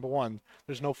 well, number one,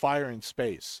 there's no fire in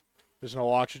space. There's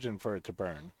no oxygen for it to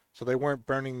burn. So they weren't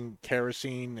burning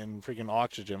kerosene and freaking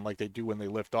oxygen like they do when they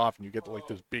lift off and you get like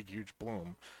this big huge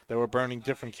bloom. They were burning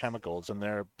different chemicals and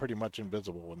they're pretty much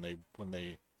invisible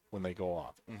when they go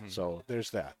off. So there's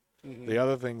that. The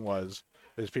other thing is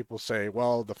people say,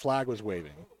 well, the flag was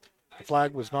waving. The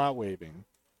flag was not waving.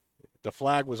 The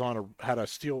flag was had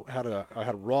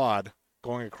a rod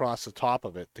going across the top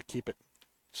of it to keep it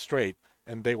straight,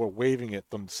 and they were waving it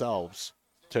themselves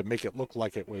to make it look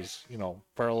like it was,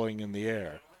 furling in the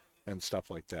air. and stuff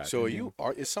like that. So I mean,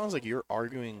 it sounds like you're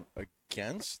arguing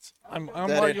against I'm that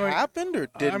arguing. it happened or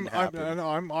didn't happen.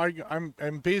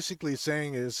 I'm basically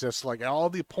saying is just like all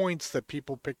the points that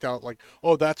people picked out, like,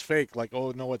 oh, that's fake, like,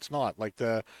 oh no, it's not, like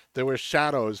there were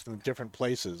shadows in different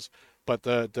places, but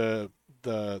the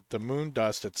moon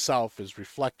dust itself is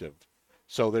reflective,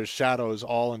 so there's shadows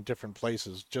all in different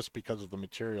places just because of the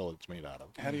material it's made out of.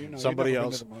 How do you know? Somebody You've never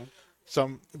else. been to the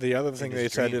moon? The other thing his they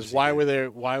said dreams is he why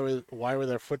did. were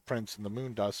there footprints in the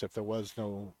moon dust if there was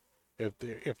no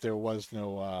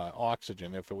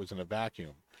oxygen, if it was in a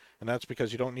vacuum, and that's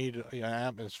because you don't need an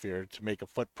atmosphere to make a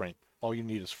footprint. All you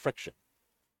need is friction.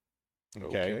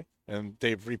 Okay, and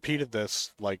they've repeated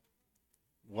this like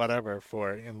whatever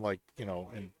for in like in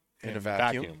a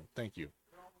vacuum? Thank you.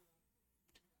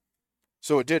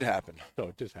 So it did happen. So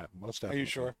it did happen. Most Are definitely. you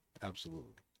sure?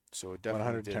 Absolutely. So it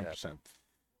definitely did happen. 110%.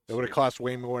 It would have cost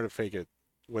way more to fake it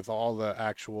with all the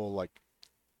actual, like,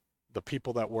 the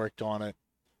people that worked on it,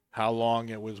 how long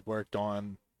it was worked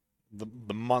on,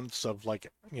 the months of, like,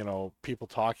 people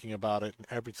talking about it and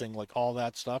everything, like all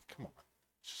that stuff. Come on.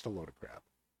 It's just a load of crap.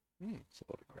 It's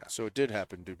a load of crap. So it did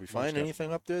happen. Did we find definitely.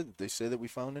 anything up there? Did they say that we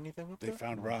found anything up They there?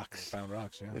 found They rocks. found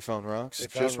rocks, yeah. They found rocks. They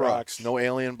found Just rocks. rocks. No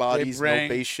alien bodies. They No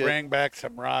base shit. rang back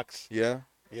some rocks. Yeah.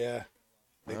 Yeah.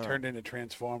 They Wow. turned into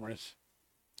Transformers.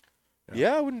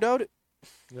 Yeah, I wouldn't doubt it.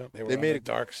 They were They on made the a-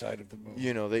 dark side of the moon.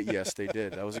 Yes, they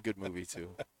did. That was a good movie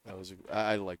too.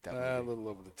 I like that A movie little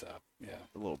over the top. Yeah.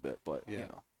 a little bit, but Yeah.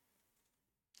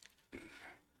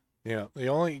 Yeah,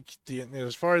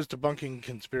 as far as debunking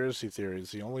conspiracy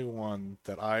theories, the only one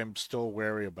that I'm still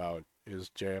wary about is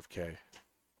JFK.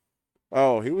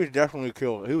 Oh, he was definitely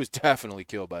killed. He was definitely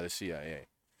killed by the CIA.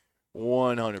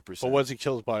 100%. But was he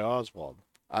killed by Oswald?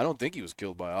 I don't think he was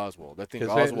killed by Oswald. I think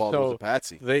 'Cause they- Oswald was so a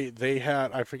patsy. They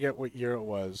had, I forget what year it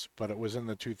was, but it was in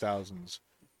the 2000s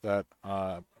that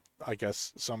I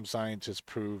guess some scientists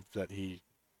proved that he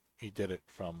did it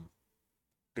from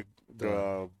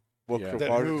The book yeah. That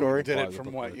who repository. did it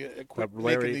from what? Quit that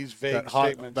making these vague that,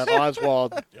 statements. that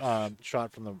Oswald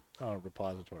shot from the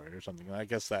repository or something. I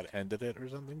guess that ended it or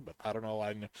something, but I don't know.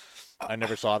 I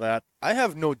never saw that. I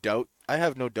have no doubt.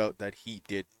 That he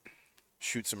did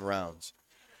shoot some rounds,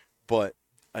 but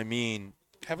I mean,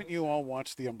 Haven't you all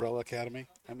watched The Umbrella Academy?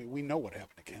 I mean, we know what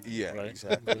happened to Kennedy. yeah, Right.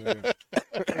 exactly.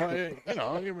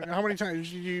 How many times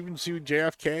did you even see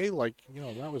JFK? Like,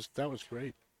 that was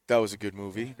great. That was a good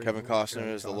movie. Great Kevin movie, Costner Kevin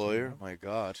as the Costner, lawyer. yeah. My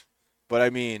God. But I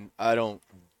mean,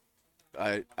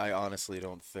 I honestly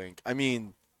don't think. I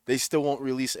mean, they still won't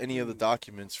release any of the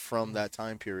documents from that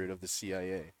time period of the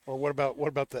CIA. Or what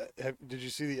about did you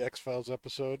see the X-Files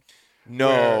episode?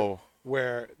 No.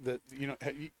 Where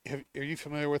are you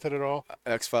familiar with it at all?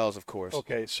 X-Files, of course.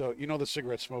 Okay, so you know the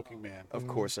cigarette smoking man. Of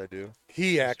course I do.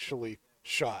 He actually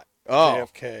shot Oh.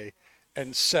 JFK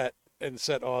and set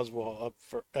Oswald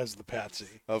up as the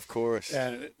patsy. Of course.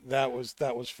 And that was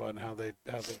fun how they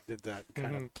did that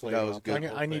kind of play. That was out good. the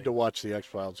whole I need thing. to watch the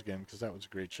X-Files again because that was a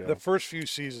great show. The first few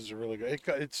seasons are really good.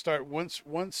 It start once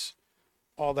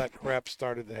all that crap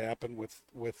started to happen with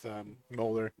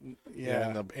Mulder. yeah,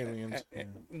 And the aliens.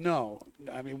 no,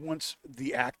 I mean once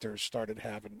the actors started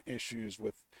having issues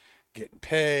with getting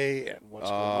pay and what's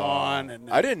going on, and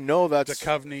I didn't know that's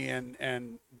Duchovny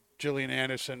and Gillian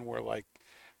Anderson were like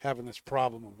having this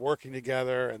problem of working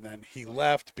together, and then he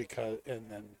left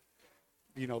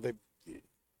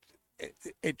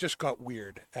it just got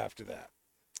weird after that.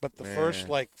 But the first Man.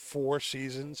 like 4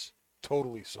 seasons,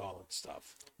 totally solid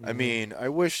stuff. I mean,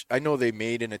 I know they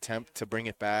made an attempt to bring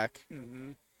it back,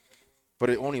 but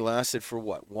it only lasted for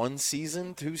what, 1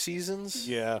 season, 2 seasons?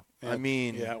 Yeah, I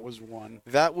mean, yeah, it was one.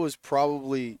 that was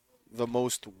probably the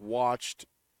most watched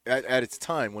at its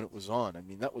time when it was on. I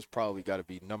mean, that was probably got to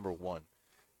be number 1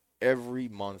 every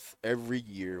month, every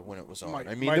year when it was on.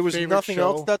 I mean, my there was favorite nothing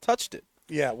else show- that touched it.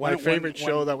 Yeah, My favorite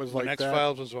show that was when like that-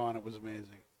 X-Files was on, it was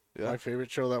amazing. Yeah. My favorite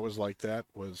show that was like that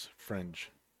was Fringe.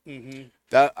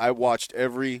 That I watched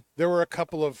every. There were a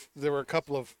couple of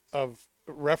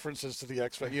references to the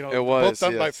X-Files. It both was,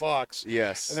 done by yes. Fox.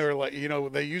 Yes. And they were like,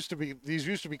 these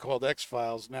used to be called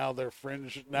X-Files. Now they're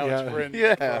Fringe. Now Yeah. it's Fringe.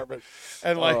 Yeah. Department.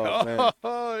 And like, Oh, man.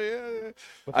 yeah.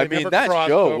 But I they mean, never that crossed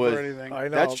show over was- or anything. I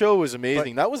know. That show was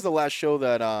amazing. That was the last show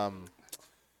that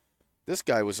this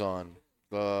guy was on.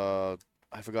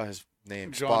 I forgot his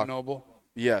name. John Spock. Noble.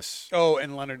 Yes. Oh,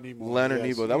 and Leonard Nimoy. Leonard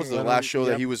yes. Nimoy. That was the Leonard- last show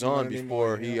that yep, he was on Leonard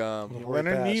before Nimoy, he.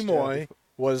 Leonard passed, Nimoy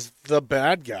was the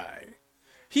bad guy.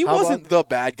 He How wasn't about- the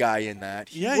bad guy in that.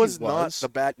 He Yeah, he was not was. the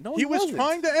bad. No, He was wasn't.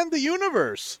 trying to end the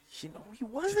universe. No, he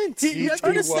wasn't. He- He was he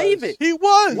trying to was. save it. He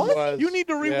was. was. You need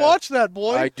to Yeah. rewatch that,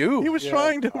 boy. I do. He was Yeah.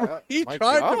 trying to. He My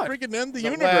tried God. to freaking end the The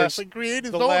universe last- and create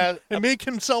his the own last- and make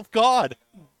himself God.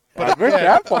 I missed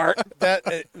that part.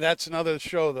 That's another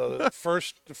show though. The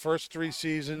first 3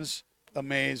 seasons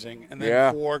amazing, and then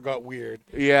Yeah. 4 got weird.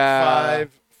 Yeah.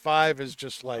 Five is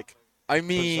just like I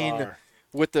mean, bizarre.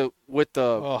 with the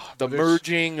Oh, the but it's-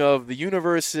 merging of the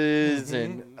universes,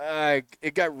 Mm-hmm. and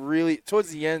it got really towards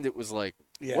the end. It was like,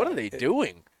 Yeah, what are they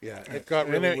doing? Yeah, it got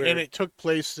And really it, weird. and it took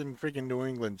place in freaking New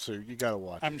England, so you gotta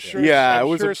watch. I'm it. sure. Yeah, I'm it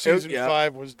was sure a- it was- season yeah.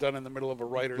 5 was done in the middle of a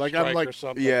writer's Like, I'm strike like- or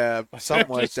something. Yeah,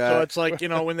 something like So that. it's like,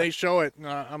 when they show it,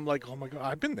 I'm like, oh my god,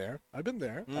 I've been there. I've been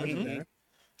there. I've been there.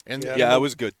 And Yeah. Yeah, it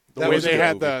was good. the that way was a they good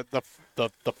had movie.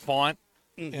 the font,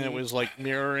 and it was like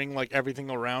mirroring like everything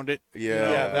around it.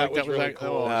 Yeah, that was really like,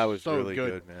 cool. that was so really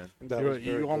good, man. That You, was very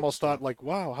you good almost stuff. thought like,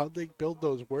 wow, how'd they build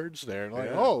those words there? Like,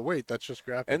 Yeah. oh wait, that's just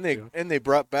graphic. And they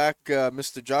brought back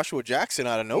Mr. Joshua Jackson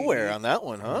out of nowhere Mm-hmm. on that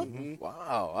one, huh?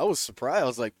 Wow, I was surprised. I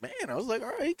was like, man, all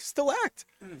right, he can still act.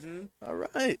 Mm-hmm. All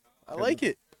right, I like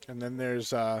it. And then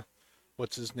there's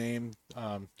what's his name,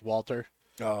 Walter.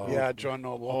 Oh, Yeah, John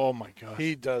Noble. Oh my gosh,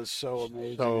 He does so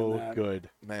amazing. in so that. good.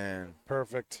 man.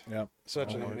 Perfect. Yep.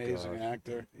 Such an Oh my amazing gosh.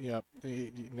 actor. Yep.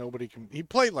 Nobody can. He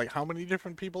played like how many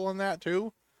different people in that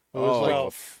too? It was Oh, like,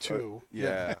 Well, 2.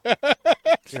 Yeah.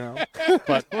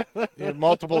 but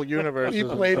multiple universes. He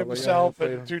and played stuff like that. himself He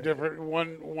played in 2 different.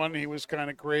 One he was kind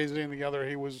of crazy, and the other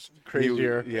he was.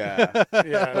 crazier. Yeah.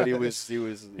 Yeah. But he was.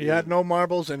 He had no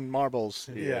marbles and marbles.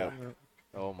 Yeah.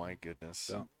 Oh my goodness.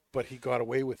 So- But he got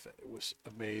away with it. It was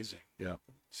amazing. Yeah.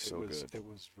 So it was, good. It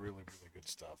was really, really good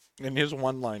stuff. And his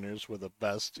one-liners were the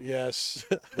best. Yes,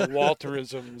 the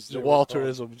Walterisms. The they were called.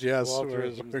 Walterisms, yes,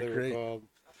 Walterisms. were They were great. called.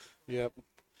 Yep.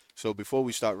 So before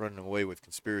we start running away with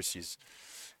conspiracies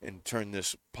and turn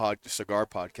this cigar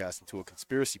podcast into a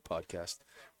conspiracy podcast,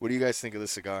 what do you guys think of the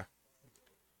cigar?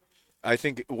 I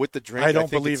think with the drink, I don't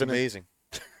think believe it's in it. amazing.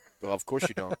 Well, of course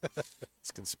you don't.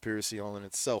 It's conspiracy all in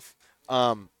itself.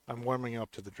 I'm warming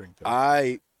up to the drink.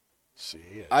 Though.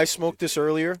 See, I smoked this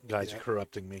earlier, Guys are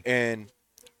corrupting me. and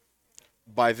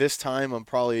by this time I'm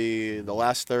probably the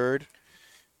last third,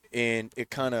 and it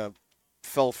kind of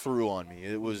fell through on me.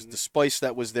 It was the spice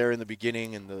that was there in the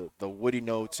beginning and the woody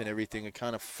notes and everything. It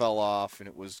kind of fell off, and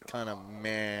it was kind of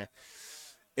meh.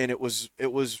 And it was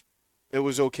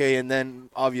okay. And then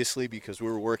obviously because we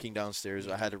were working downstairs,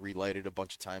 I had to relight it a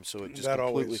bunch of times, so it just that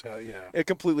completely always, yeah. it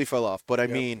completely fell off. But I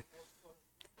mean,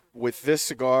 with this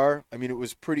cigar, I mean, it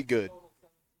was pretty good.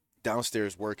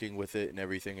 Downstairs working with it and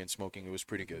everything and smoking, it was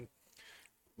pretty good.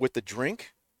 With the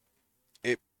drink,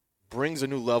 it brings a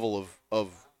new level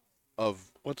of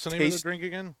What's the name of the taste- drink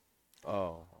again?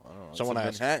 oh, I don't know. Someone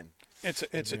it's a asked.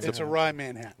 Manhattan. It's a rye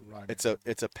Manhattan.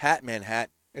 It's a Pat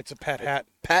Manhattan. It's a Pat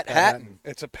Hatton. Pat Hatton.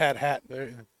 It's a Pat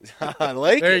Hatton. I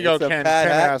like There it. you go, It's a Ken. Pat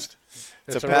Ken Hatton. asked.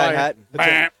 It's a rye- Pat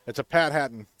Hatton. It's a Pat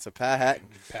Hatton. It's a Pat Hatton.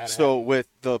 Pat So with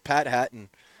the Pat Hatton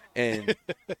and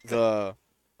the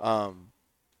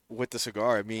with the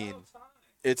cigar, I mean,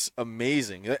 it's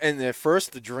amazing. And at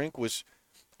first, the drink was,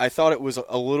 I thought it was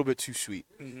a little bit too sweet.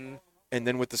 Mm-hmm. And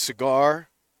then with the cigar,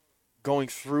 going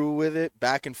through with it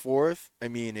back and forth, I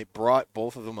mean, it brought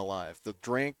both of them alive. The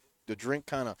drink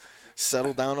kind of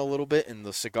settled down a little bit, and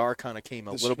the cigar kind of came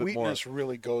a The little bit more. sweetness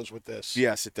really goes with this.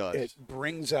 Yes, it does. It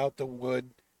brings out the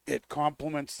wood. It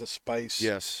complements the spice.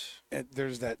 Yes.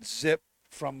 There's that zip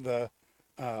from the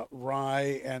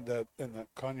rye and the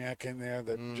cognac in there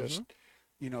that Mm-hmm. just,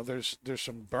 there's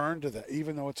some burn to that.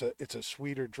 Even though it's a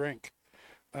sweeter drink,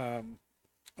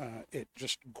 it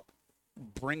just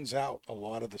brings out a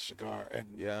lot of the cigar,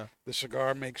 and Yeah. the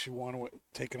cigar makes you want to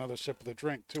take another sip of the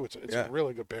drink too. It's Yeah. a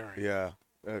really good pairing. Yeah.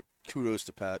 Kudos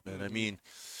to Pat, man. I mean,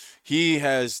 he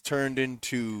has turned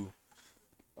into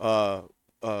a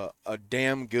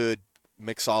damn good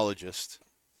mixologist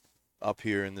up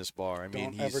here in this bar. I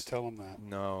mean, Don't ever tell him that.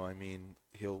 no. I mean,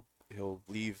 he'll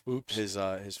leave Oops. his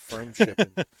firmship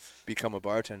and become a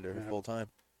bartender Yeah. full time.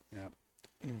 Yeah.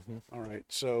 Mm-hmm. All right.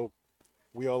 So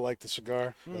we all like the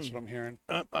cigar. That's what I'm hearing.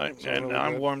 And really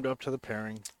I'm good. warmed up to the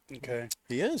pairing. Okay.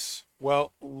 He is.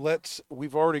 Well,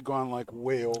 we've already gone like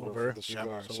way over for the Yep.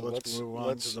 cigar. So let's move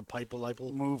on to the pipe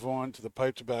label. move on to the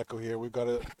pipe tobacco here. We've got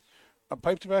a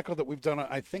pipe tobacco that we've done,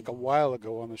 I think, a while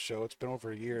ago on the show. It's been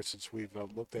over a year since we've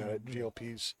looked at it.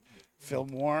 GLP's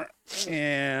Fillmore.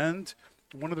 And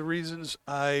one of the reasons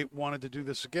I wanted to do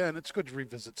this again, it's good to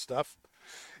revisit stuff.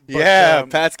 But, Yeah,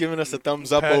 Pat's giving us a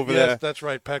thumbs up Pat- over yes, there. that's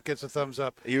right. Pat gets a thumbs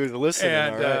up. He was listening.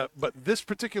 And all right. but this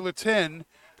particular tin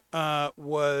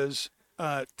was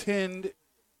tinned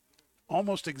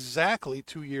almost exactly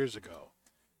 2 years ago.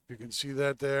 You can see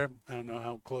that there. I don't know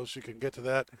how close you can get to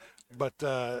that, but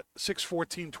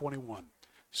 6/14/21.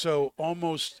 So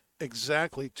almost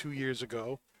exactly 2 years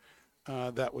ago,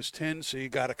 that was tin. So you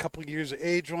got a couple of years of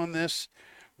age on this.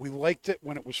 We liked it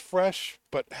when it was fresh,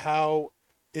 but how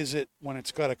is it when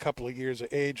it's got a couple of years of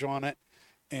age on it?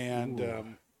 And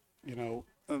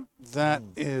that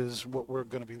is what we're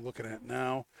going to be looking at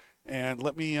now. And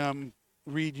let me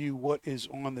read you what is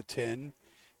on the tin.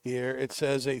 Here it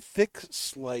says a thick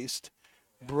sliced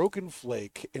broken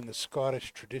flake in the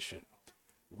Scottish tradition.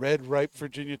 Red ripe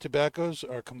Virginia tobaccos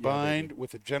are combined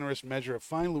with a generous measure of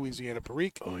fine Louisiana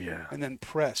Perique and then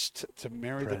pressed to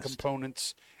marry the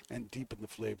components and deepen the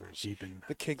flavors.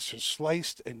 The cakes are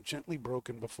sliced and gently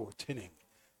broken before tinning.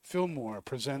 Fillmore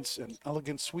presents an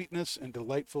elegant sweetness and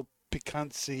delightful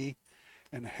piquancy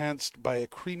enhanced by a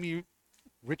creamy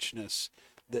richness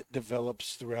that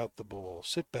develops throughout the bowl.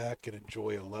 Sit back and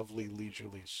enjoy a lovely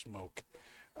leisurely smoke.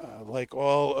 Like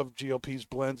all of GLP's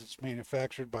blends, it's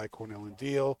manufactured by Cornell &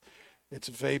 Deal. It's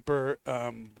vapor,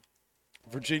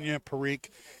 Virginia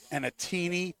Perique, and a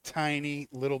teeny tiny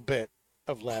little bit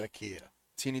of Latakia.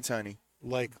 Teeny tiny.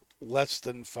 Like less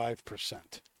than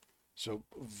 5%. So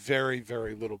very,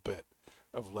 very little bit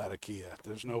of Latakia.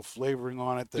 There's no flavoring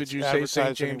on it. That's Did you say St.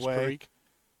 advertised James anyway. Perique?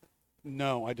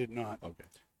 No, I did not. Okay.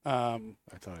 I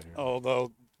thought I heard.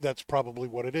 although that's probably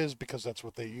what it is because that's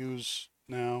what they use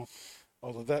now.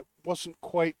 Although that wasn't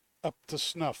quite up to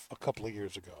snuff a couple of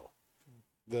years ago.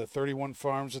 The 31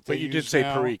 farms that they But you use did say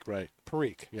now, Perique, right?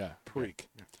 Perique. Yeah. Perique.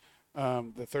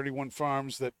 The 31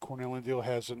 farms that Cornell & Deal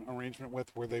has an arrangement with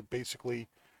where they basically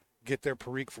get their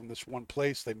Perique from this one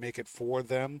place. They make it for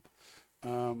them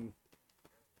and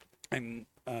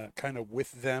kind of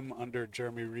with them under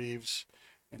Jeremy Reeves'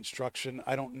 instruction.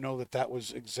 I don't know that that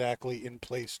was exactly in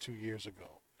place 2 years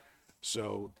ago.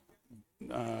 So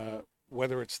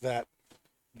whether it's that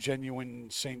genuine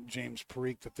St. James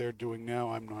Perique that they're doing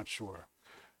now, I'm not sure.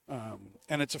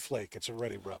 And it's a flake. It's a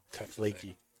ready rub kind of Flaky.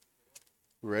 thing.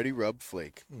 Ready rub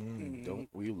flake. Don't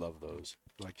we love those?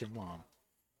 Like your mom.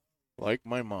 Like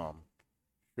my mom.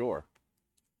 Sure.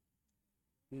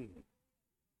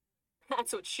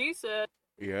 That's what she said.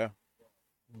 Yeah.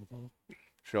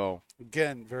 So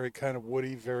Again, very kind of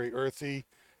woody, very earthy.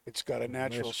 It's got a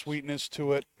natural Delicious. sweetness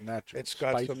to it. Natural. It's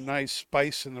got spice. some nice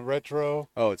spice in the retro,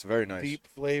 it's very nice. deep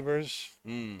flavors.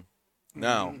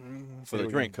 Now for There the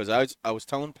we drink, go. because I was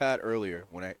telling Pat earlier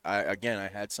when I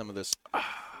had some of this.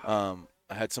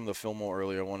 I had some of the Fillmore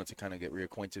earlier. I wanted to kind of get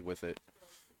reacquainted with it,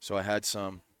 so I had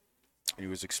some. He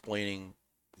was explaining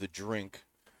the drink,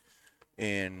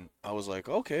 and I was like,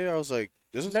 okay. I was like,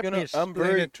 this is Let gonna. me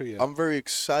explain it to you. I'm very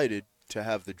excited to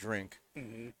have the drink.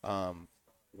 Mm-hmm.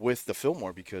 With the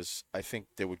Fillmore because I think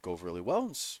they would go really well.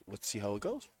 And let's see how it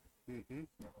goes. Mm-hmm.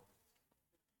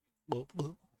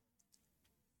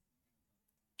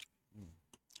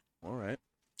 All right.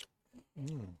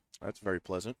 That's very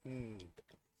pleasant. Mm.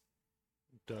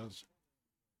 It does.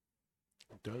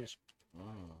 It does.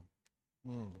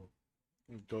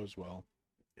 It goes well.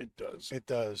 It does. It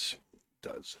does. It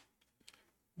does.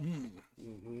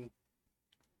 Mm-hmm.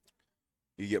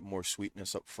 You get more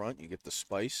sweetness up front. You get the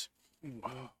spice.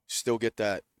 Mm-hmm. Still get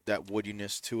that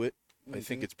woodiness to it. I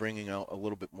think it's bringing out a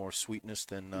little bit more sweetness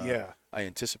than I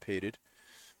anticipated.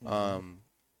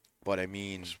 But I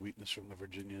mean, Sweetness from the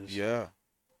Virginias. yeah.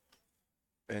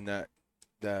 And that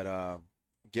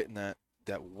getting that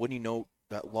woody note,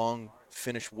 that long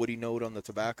finished woody note on the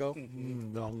tobacco.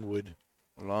 Longwood.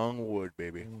 Long wood,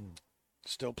 baby.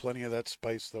 Still plenty of that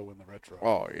spice, though, in the retro.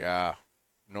 Oh, yeah.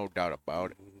 No doubt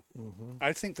about it.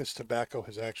 I think this tobacco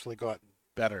has actually gotten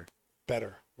Better.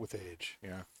 better with age.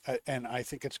 Yeah. And I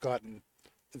think it's gotten,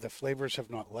 the flavors have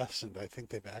not lessened. I think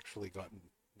they've actually gotten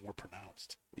more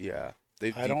pronounced. Yeah.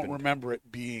 They've I don't deepened. remember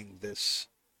it being this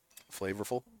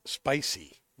Flavorful?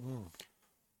 spicy.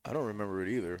 I don't remember it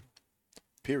either.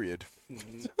 Period.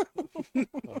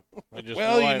 I just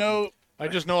Well, know I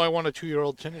just know I want a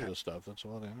 2-year-old tin of this stuff. That's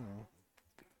all I know.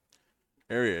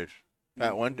 There he is.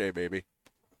 That one day, baby.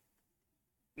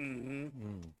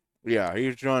 Mm-hmm. Yeah,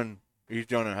 he's done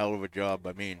a hell of a job.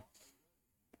 I mean,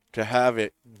 to have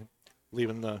it.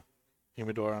 Leaving the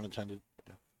humidor unattended.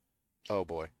 Oh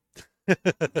boy.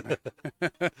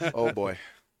 Oh boy.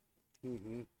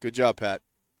 Mm-hmm. Good job, Pat.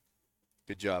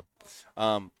 Good job.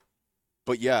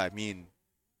 But yeah, I mean,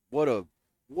 what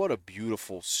a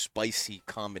beautiful spicy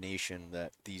combination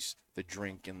that the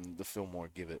drink and the Fillmore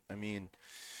give it. I mean,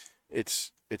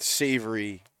 it's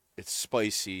savory, it's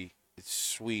spicy, it's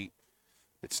sweet,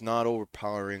 it's not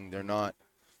overpowering. They're not,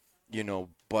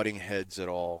 butting heads at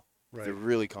all. Right. They're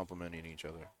really complementing each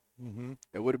other.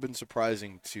 It would have been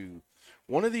surprising to.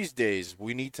 One of these days,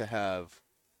 we need to have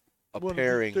a One of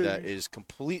pairing these that days. is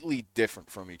completely different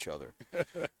from each other.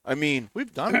 I mean,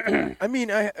 We've done it. I mean,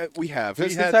 we have. We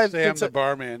Since had I've- Sam since the I-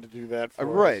 barman to do that for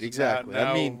Right, us. exactly. I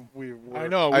Now mean, I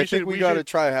know. I think we got to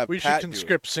try to have We Pat should do it.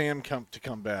 conscript Sam to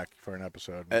come back for an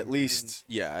episode. At least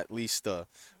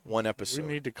one we episode.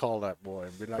 need to call that boy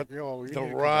and be like, yo, The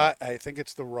rye, I think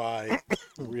it's the rye,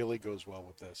 really goes well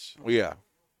with this.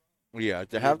 Yeah,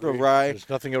 to have the rye There's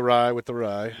nothing awry with the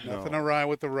rye. Nothing awry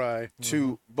with the rye.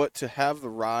 but to have the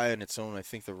rye on its own, I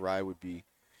think the rye would be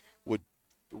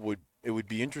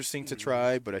interesting to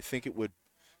try, but I think it would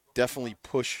definitely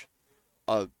push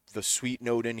the sweet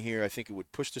note in here. I think it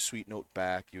would push the sweet note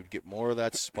back. You'd get more of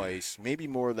that spice, maybe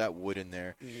more of that wood in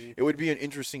there. It would be an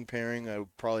interesting pairing. I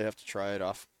would probably have to try it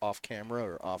off camera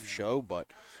or off show, but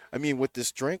I mean, with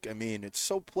this drink, I mean, it's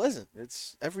so pleasant.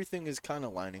 Everything is kind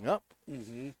of lining up.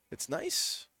 It's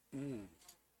nice.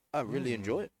 I really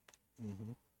enjoy it.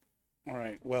 All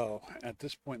right. Well, at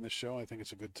this point in the show, I think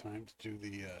it's a good time to do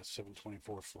the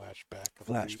 724 flashback of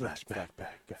the week.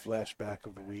 Flashback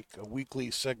of the week, a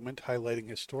weekly segment highlighting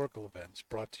historical events,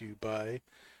 brought to you by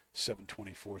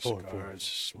 724 Cigars.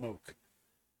 Smoke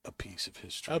a piece of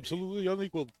history. Absolutely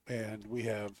unequaled. And we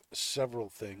have several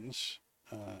things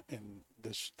in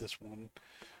this one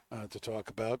to talk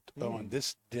about on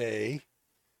this day,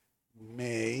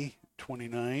 May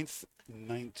 29th,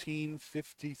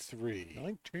 1953.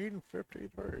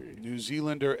 1953. New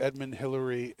Zealander Edmund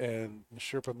Hillary and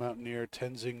Sherpa mountaineer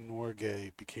Tenzing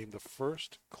Norgay became the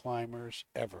first climbers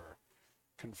ever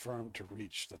confirmed to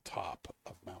reach the top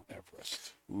of Mount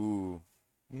Everest. Ooh,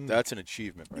 that's an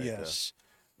achievement, right? Yes.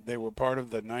 They were part of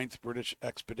the 9th British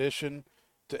expedition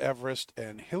to Everest,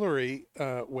 and Hillary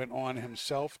went on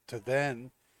himself to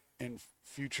then, in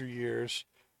future years,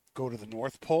 go to the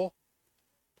North Pole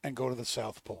and go to the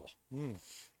South Pole.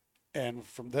 And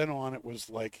from then on, it was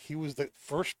like he was the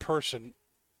first person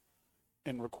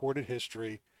in recorded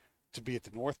history to be at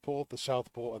the North Pole, the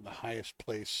South Pole, and the highest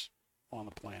place on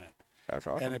the planet. That's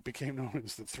awesome. And it became known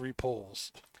as the three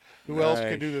poles. Who else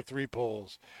can do the three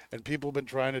poles? And people have been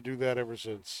trying to do that ever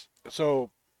since. So,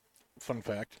 fun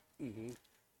fact.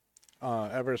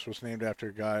 Everest was named after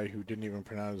a guy who didn't even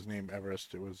pronounce his name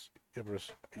Everest. It was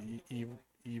Everest,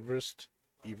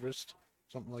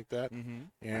 something like that.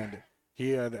 And he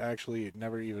had actually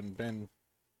never even been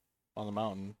on the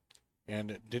mountain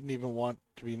and didn't even want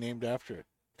to be named after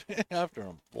it, after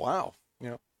him. Wow.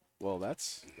 Yeah. Well,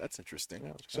 that's interesting.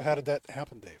 Yeah, So how did that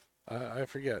happen, Dave? I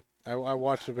forget. I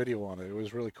watched a video on it. It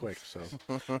was really quick. So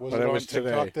Was But it it on was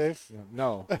TikTok, today. Dave?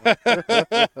 no,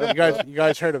 you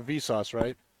guys heard of Vsauce,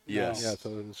 right? Yes. Yeah.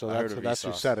 So I heard that's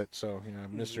of who Vsauce. said it. So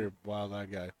Mr. Wild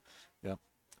Eyed Guy. Yep.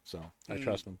 So I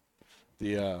trust him.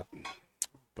 But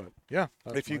yeah.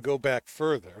 that's If you mine. go back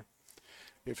further,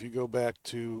 if you go back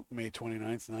to May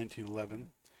 29th,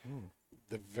 1911,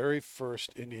 the very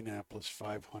first Indianapolis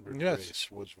 500 Yes. race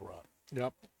was run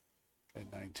Yep. in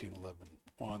 1911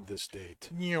 on this date.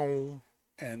 Meow.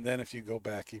 And then if you go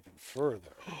back even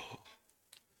further,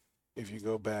 if you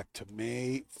go back to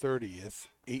May 30th,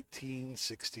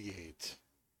 1868,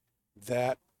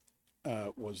 that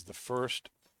was the first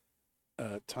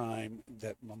time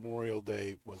that Memorial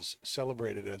Day was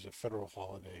celebrated as a federal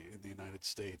holiday in the United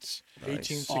States.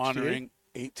 1868. Honoring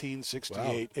 1868.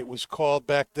 Wow. It was called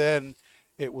back then.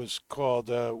 It was called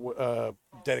Decoration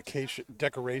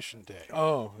Day.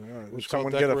 Oh, yeah. It was Did called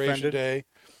someone get Decoration offended? Day.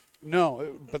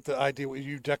 No, but the idea was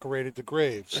you decorated the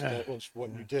graves. That was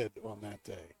what you did on that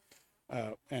day,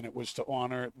 and it was to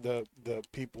honor the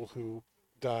people who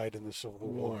died in the Civil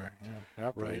War. Yeah.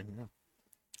 Happily, Right. Yeah.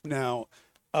 Now,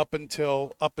 up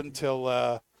until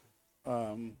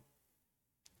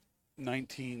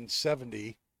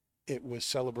 1970, it was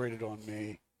celebrated on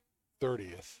May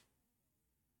 30th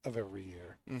of every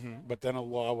year. But then a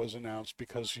law was announced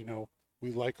because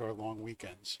we like our long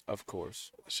weekends. Of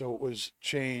course. So it was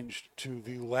changed to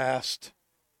the last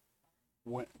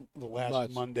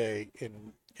Monday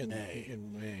in May.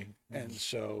 In May. And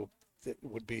so it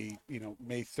would be,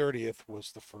 May 30th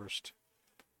was the first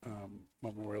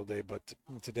Memorial Day, but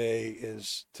today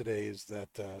is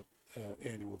that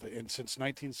annual day. And since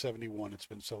 1971, it's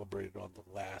been celebrated on the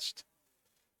last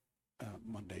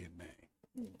Monday in May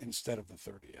instead of the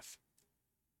 30th.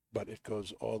 But it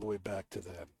goes all the way back to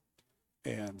then.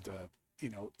 And,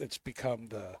 it's become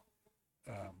the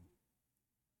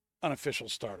unofficial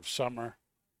start of summer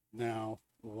now,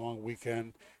 the long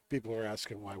weekend. People are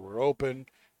asking why we're open.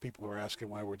 People are asking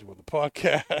why we're doing the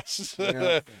podcast.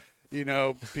 Yeah.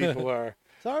 People are,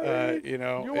 Sorry.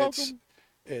 You're welcome.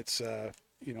 it's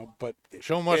but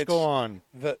Show must go it's on.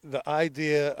 the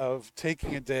idea of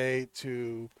taking a day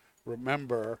to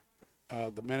remember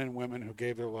the men and women who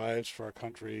gave their lives for our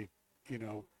country,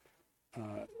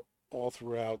 uh, all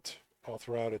throughout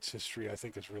its history, I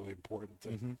think is really important.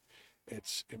 Mhm.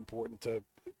 It's important to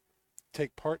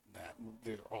take part in that.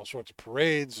 There are all sorts of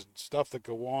parades and stuff that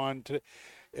go on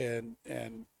and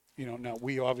now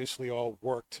we obviously all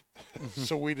worked,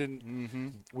 so we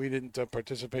didn't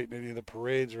participate in any of the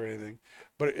parades or anything.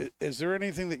 But is there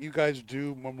anything that you guys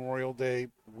do Memorial Day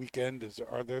weekend?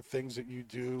 Are there things that you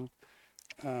do,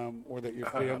 or that your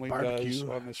family does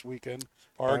barbecue. on this weekend?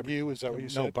 Argue? Is that what you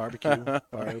No, said? barbecue.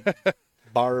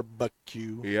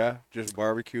 Barbecue. Yeah, just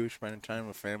barbecue, spending time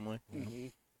with family. Mm-hmm.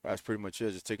 That's pretty much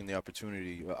it. Just taking the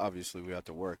opportunity. Obviously, we have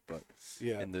to work, but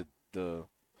Yeah. in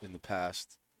the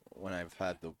past, when I've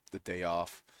had the day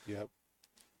off, Yep.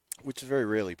 which is very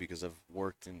rarely because I've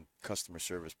worked in customer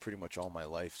service pretty much all my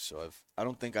life, so I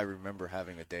don't think I remember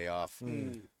having a day off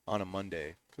on a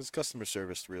Monday because customer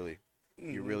service really,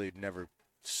 you really never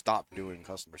stop doing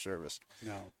customer service.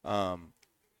 No.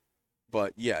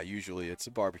 But yeah, usually it's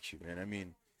a barbecue, man. I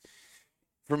mean,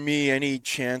 for me, any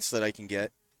chance that I can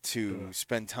get to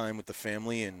spend time with the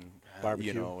family and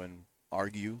Barbecue. and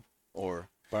argue or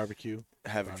Barbecue.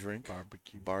 have a drink,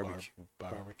 Barbecue. barbecue.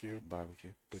 Barbecue.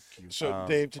 Barbecue. So,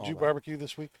 Dave, did all you that. barbecue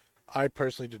this week? I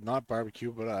personally did not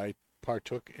barbecue, but I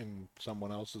partook in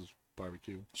someone else's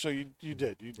barbecue. So you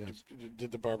did. You Yes.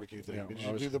 did the barbecue thing. Yeah, Did I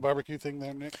you was- do the barbecue thing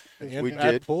there, Nick? And We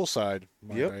at did. poolside.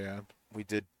 might Yep. I add. We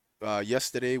did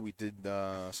yesterday. We did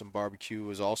some barbecue. It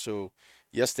was also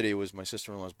yesterday was my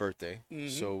sister-in-law's birthday,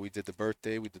 so we did the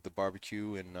birthday. We did the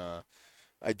barbecue, and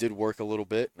I did work a little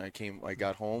bit. And I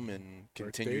got home and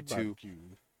Birthday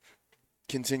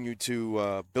continued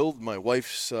to build my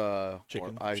wife's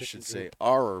Chicken- or I chicken should coop. say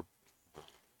our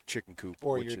chicken coop,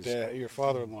 Or which is your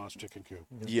father-in-law's chicken coop.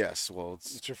 yes. Well,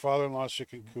 it's It's your father-in-law's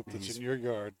chicken coop that's He's- in your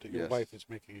yard that your yes. wife is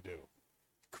making you do.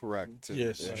 correct.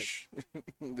 Yes. Ish.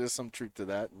 There's some truth to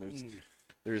that. And Mm.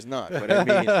 there's not,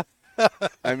 but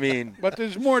I mean. But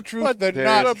there's more truth than there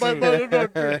not is-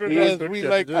 truth. As we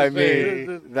like to I say,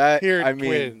 mean that. here I at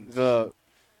mean Twins.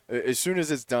 as soon as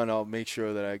it's done, I'll make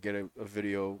sure that I get a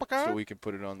video so we can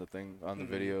put it on the thing on the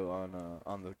video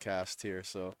on the cast here.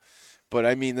 So, but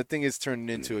I mean the thing is turned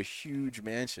into a huge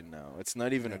mansion now. It's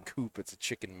not even a coop; it's a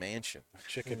chicken mansion.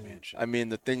 chicken mansion. I mean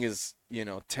the thing is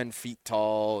 10 feet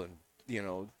tall and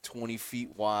 20 feet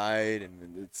wide,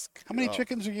 and it's How many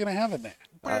chickens are you gonna have in there?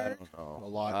 I don't know. A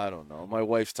lot. I don't know. My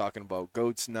wife's talking about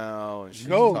goats now, and she's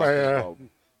Goats? talking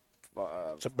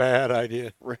about It's a bad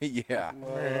idea. yeah.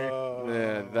 Oh.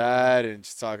 Yeah, that, and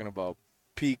she's talking about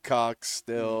peacocks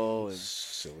still. And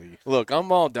Silly. look,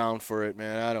 I'm all down for it,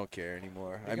 man. I don't care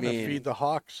anymore. You're I gonna mean, feed the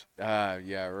hawks.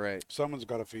 yeah, right. Someone's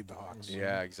got to feed the hawks.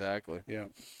 Yeah, exactly. Yeah.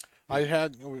 I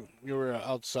had we were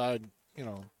outside, I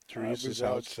Teresa's was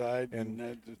house, outside and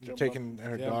uh, taking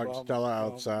her yeah, dog well, Stella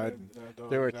well, outside. dog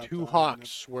There were outside, two and hawks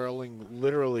swirling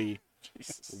literally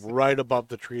right above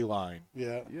the tree line.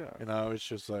 Yeah. Yeah. And I was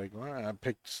just like, all right, I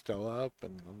picked Stella up,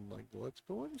 and I'm like, let's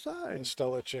go inside. And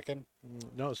Stella chicken.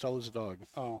 No, Stella's a dog.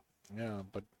 Oh, Yeah,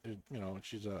 but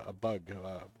she's a bug,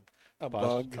 a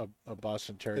bug. a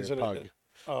Boston Terrier Is it pug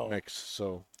Oh, mix.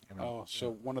 So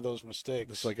so one of those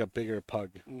mistakes. it's like a bigger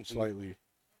pug, Mhm. slightly.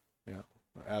 Yeah,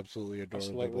 absolutely a adorable.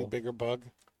 slightly bigger bug.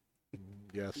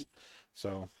 Yes.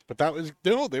 So, but that was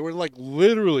they were like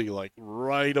literally like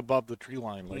right above the tree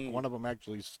line. Like Mm. one of them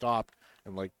actually stopped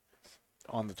and like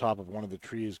on the top of one of the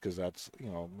trees because that's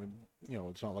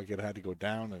it's not like it had to go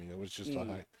down. I mean, it was just a Mm.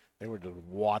 high. They were just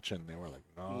watching. They were like,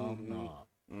 no, Mhm. no.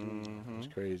 Mhm.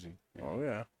 It's crazy. Oh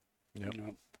yeah. Yep. You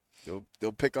know,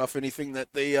 They'll pick off anything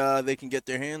that they can get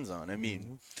their hands on. I mean,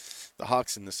 Mm-hmm. the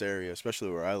hawks in this area,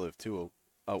 especially where I live too,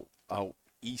 out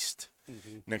east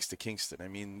mhm. next to Kingston. I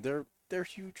mean, they're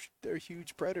huge. They're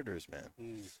huge predators, man.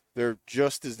 Mm. They're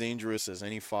just as dangerous as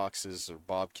any foxes or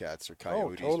bobcats or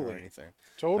coyotes or totally. anything.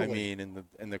 Totally. I mean,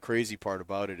 and the crazy part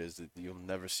about it is that you'll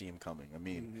never see them coming. I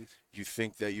mean, Mhm. you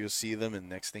think that you'll see them, and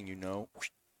next thing you know,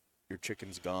 your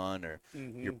chicken's gone or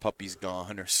Mhm. your puppy's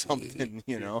gone or something.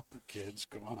 You know. Kid's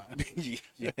gone.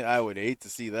 Yeah, I would hate to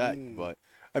see that, Mm. but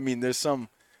I mean, there's some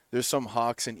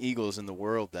hawks and eagles in the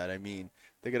world that I mean,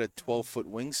 they got a 12-foot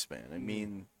wingspan. I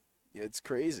mean, it's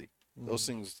crazy. Those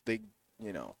things they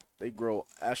grow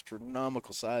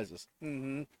astronomical sizes.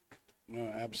 Mm-hmm. No,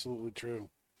 absolutely true.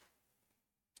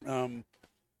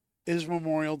 Is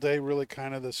Memorial Day really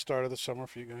kind of the start of the summer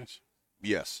for you guys?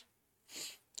 Yes,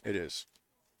 it is.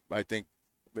 I think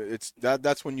it's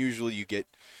that's when usually you get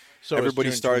So everybody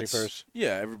it's June starts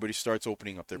 21st. everybody starts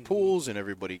opening up their pools and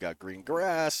everybody got green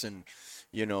grass and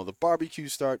you know, the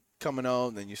barbecues start coming out,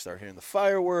 and then you start hearing the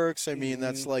fireworks. I mean,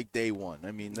 that's like day one.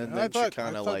 I mean, then I that thought, shit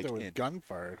kind I of thought like there was hit.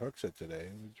 gunfire at Hooksett today.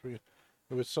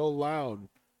 It was so loud.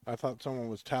 I thought someone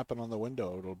was tapping on the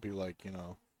window. It'll be like, you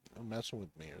know, messing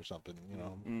with me or something, you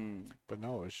know. But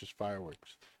no, it's just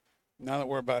fireworks. Now that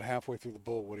we're about halfway through the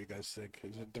bull, what do you guys think?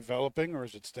 Is it developing or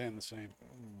is it staying the same?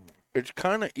 It's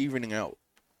kind of evening out.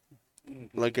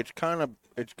 Like it's kind of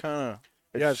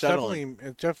Yeah, settling.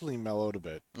 it's definitely mellowed a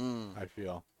bit. I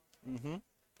feel.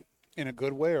 In a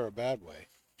good way or a bad way?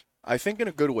 I think in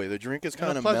a good way. The drink is In a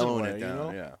kind of pleasant mellowing way, it you down.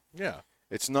 know? Yeah. Yeah.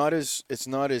 It's not as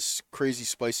crazy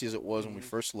spicy as it was when we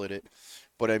first lit it,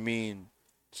 but I mean,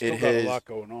 Still it got has a lot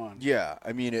going on. Yeah,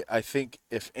 I mean, I think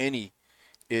if any,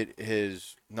 it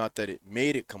has not that it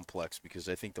made it complex because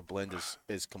I think the blend is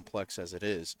as complex as it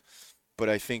is, but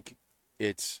I think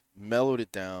it's mellowed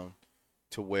it down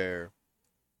to where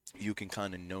you can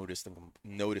kind of notice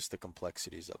the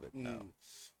complexities of it now.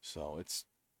 So it's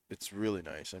really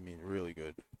nice. I mean, really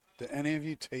good. Do any of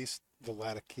you taste the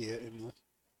Latakia in this?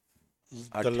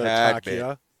 A The tad bit.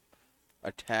 Latakia.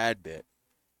 A tad bit.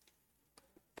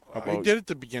 How I about- did at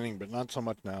the beginning, but not so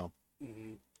much now.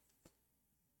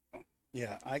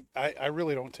 Yeah, I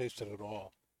really don't taste it at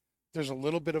all. There's a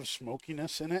little bit of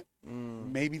smokiness in it.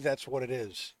 Maybe that's what it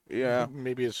is. Yeah.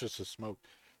 Maybe it's just a smoke,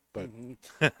 but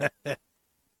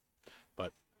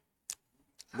but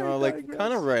No, like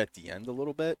kind of right at the end a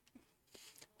little bit.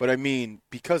 But I mean,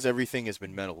 because everything has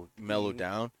been mellowed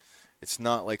down, it's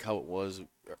not like how it was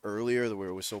earlier where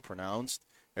it was so pronounced.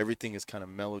 Everything is kind of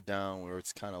mellowed down where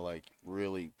it's kind of like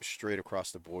really straight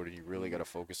across the board and you really got to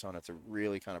focus on it to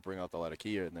really kind of bring out the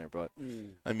Latakia in there. But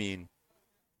I mean,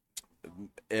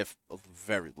 if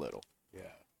very little.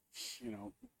 Yeah. You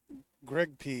know,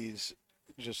 Greg Pease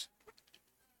just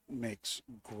makes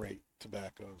great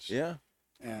tobaccos. Yeah.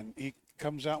 And he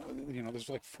comes out with, you know, there's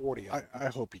like 40 of them. I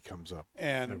hope he comes up.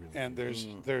 And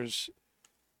there's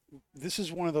this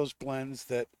is one of those blends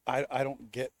that I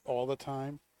don't get all the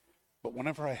time, but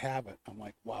whenever I have it, I'm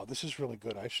like, wow, this is really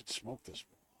good. I should smoke this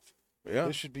more often. Yeah.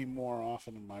 This should be more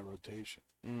often in my rotation.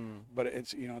 But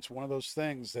it's, you know, it's one of those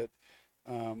things that,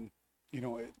 you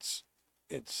know,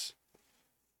 it's,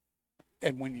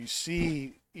 and when you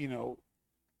see, you know,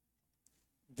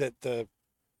 that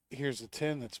here's the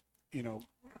tin that's, you know,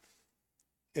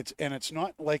 it's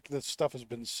not like this stuff has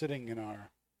been sitting in our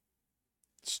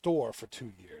store for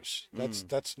 2 years.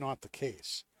 That's not the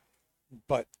case.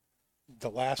 But the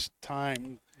last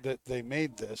time that they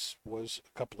made this was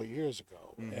a couple of years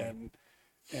ago, and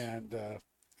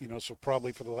you know, so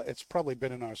probably it's probably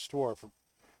been in our store for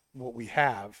what we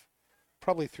have,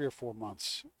 probably 3 or 4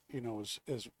 months. You know, is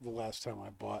the last time I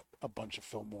bought a bunch of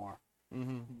Fillmore.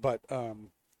 But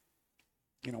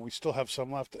you know, we still have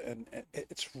some left, and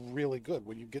it's really good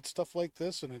when you get stuff like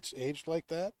this and it's aged like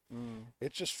that.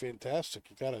 It's just fantastic.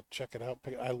 You got to check it out.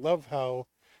 I love how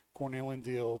Cornelian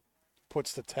Deal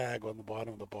puts the tag on the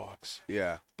bottom of the box.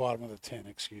 Yeah. Bottom of the tin,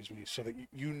 excuse me, so that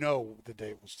you know the day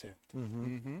it was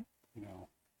tinned. You know,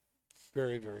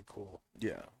 very, very cool.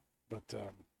 Yeah. But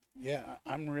yeah,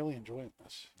 I'm really enjoying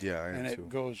this. Yeah, I am And too. it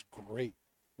goes great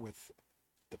with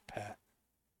the Pat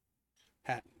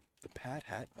Hatton. The Pat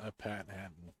Hat. Pat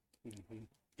Hatton.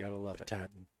 Gotta love it.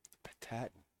 Hatton.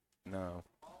 Pat. No.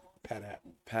 Pat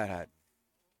Hatton. Pat Hat.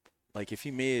 Like if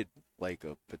you made like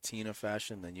a patina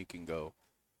fashion, then you can go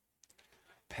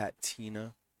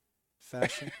patina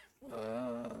fashion.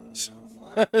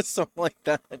 Something like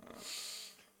that.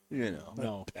 You know.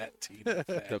 No. Patina.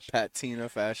 The patina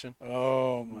fashion.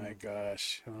 Oh my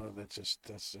gosh. Oh, that's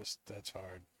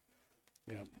hard.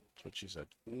 Yeah. That's what she said.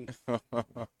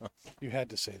 You had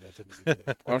to say that, didn't you?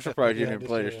 Dave? I'm surprised you Yeah, didn't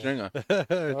play the just- stinger.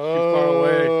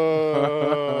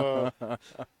 Oh.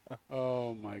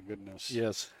 Oh my goodness.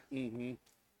 Yes.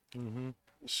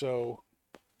 So,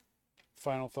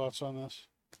 final thoughts on this?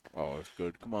 Oh, it's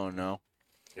good. Come on now.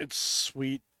 It's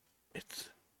sweet. It's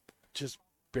just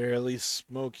barely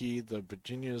smoky. The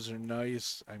Virginias are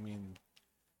nice. I mean,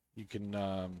 you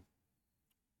can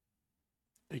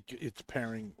it's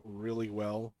pairing really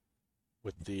well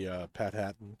with the Pat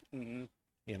Hatton.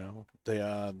 You know,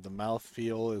 the mouth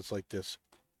feel is like this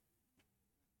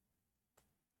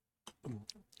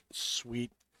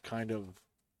sweet kind of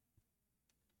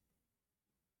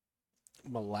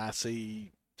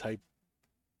molassy type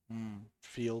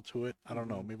feel to it. I don't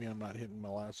know. Maybe I'm not hitting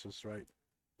molasses right.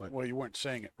 Well, you weren't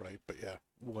saying it right, but yeah.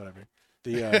 Whatever.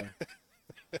 The I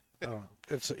don't know.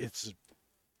 It's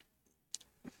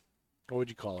what would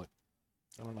you call it?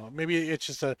 I don't know. Maybe it's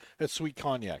just a sweet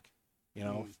cognac, you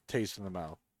know, taste in the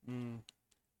mouth.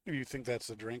 You think that's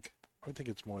the drink? I think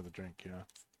it's more the drink, yeah.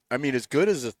 I mean, as good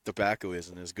as the tobacco is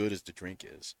and as good as the drink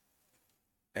is,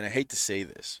 and I hate to say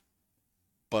this,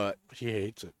 but He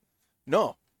hates it.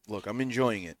 no, look, I'm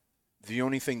enjoying it. The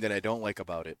only thing that I don't like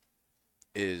about it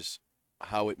is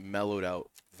how it mellowed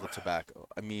out the tobacco.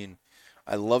 I mean,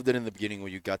 I loved it in the beginning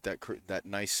when you got that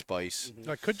nice spice.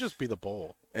 That could just be the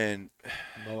bowl And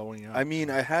mellowing out. I mean,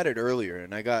 I had it earlier,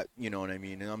 and I got, you know what I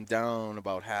mean, and I'm down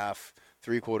about half,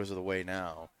 3/4 of the way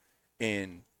now,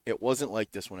 and it wasn't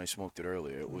like this when I smoked it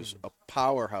earlier. It was a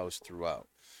powerhouse throughout,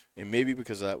 and maybe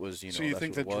because that was, So you that's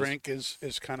think what the it was. drink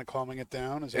is kind of calming it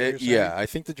down? Is that what you're saying? Yeah, I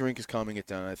think the drink is calming it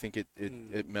down. I think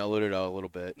it mellowed it out a little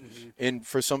bit. And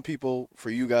for some people, for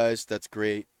you guys, that's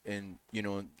great. And,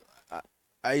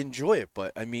 I enjoy it.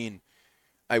 But, I mean,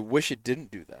 I wish it didn't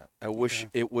do that. I wish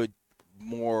it would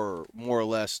more or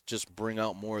less just bring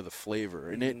out more of the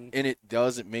flavor. And it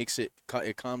does. It makes it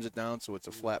calms it down so it's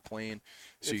a flat plane.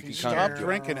 So If you you can kind stop of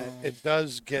drinking it, it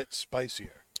does get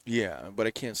spicier. Yeah, but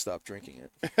I can't stop drinking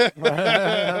it.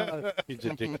 He's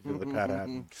addicted to the Pat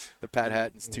Hatton. The Pat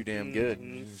Hatton's too damn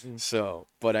good. So,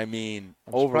 but I mean,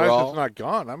 I'm surprised overall, it's not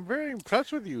gone. I'm very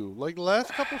impressed with you. Like the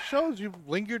last couple shows, you've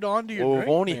lingered on to your well, drink.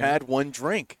 we've only man. had one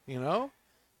drink. You know?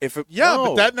 If it, Yeah, no.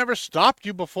 but that never stopped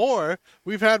you before.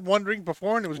 We've had one drink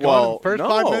before, and it was gone in the first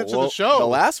 5 minutes of the show. The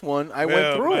last one, I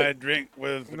went through my it. drink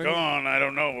was gone. I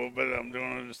don't know, but I'm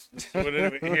doing this.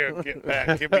 Here, get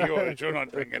back. Give me yours. You're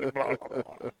not drinking it. Blah, blah,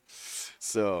 blah.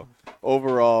 So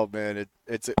overall, man,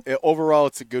 overall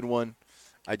it's a good one.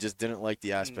 I just didn't like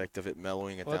the aspect of it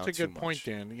mellowing it Well, down that's a too good much. point,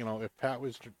 Dan. You know, if Pat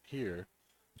was here,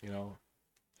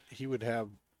 he would have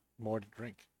more to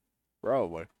drink.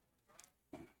 Probably.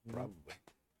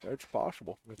 That's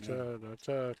possible. That's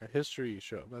a history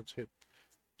show. That's hit.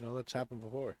 That's happened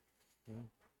before.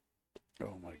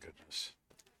 Oh, my goodness.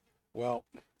 Well,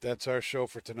 that's our show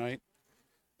for tonight.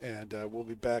 And we'll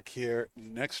be back here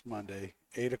next Monday,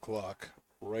 8 o'clock,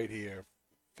 right here,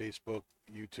 Facebook,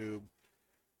 YouTube.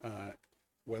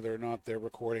 Whether or not they're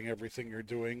recording everything you're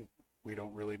doing, we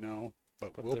don't really know.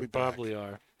 But we'll they be back. probably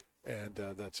are. And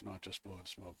that's not just blowing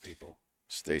smoke, people.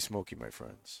 Stay smoky, my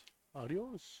friends.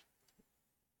 Adios.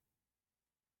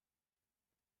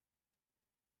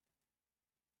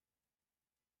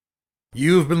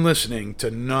 You've been listening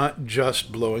to Not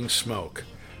Just Blowing Smoke,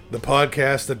 the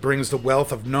podcast that brings the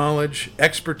wealth of knowledge,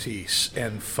 expertise,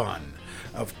 and fun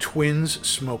of Twins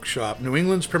Smoke Shop, New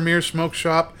England's premier smoke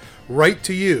shop, right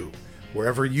to you,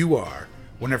 wherever you are,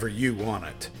 whenever you want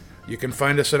it. You can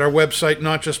find us at our website,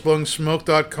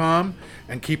 notjustblowingsmoke.com,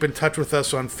 and keep in touch with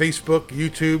us on Facebook,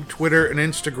 YouTube, Twitter, and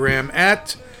Instagram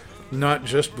at Not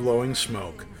Just Blowing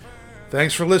Smoke.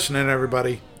 Thanks for listening,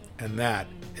 everybody, and that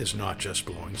is Not Just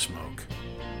Blowing Smoke.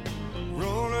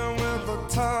 Rolling with the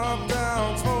top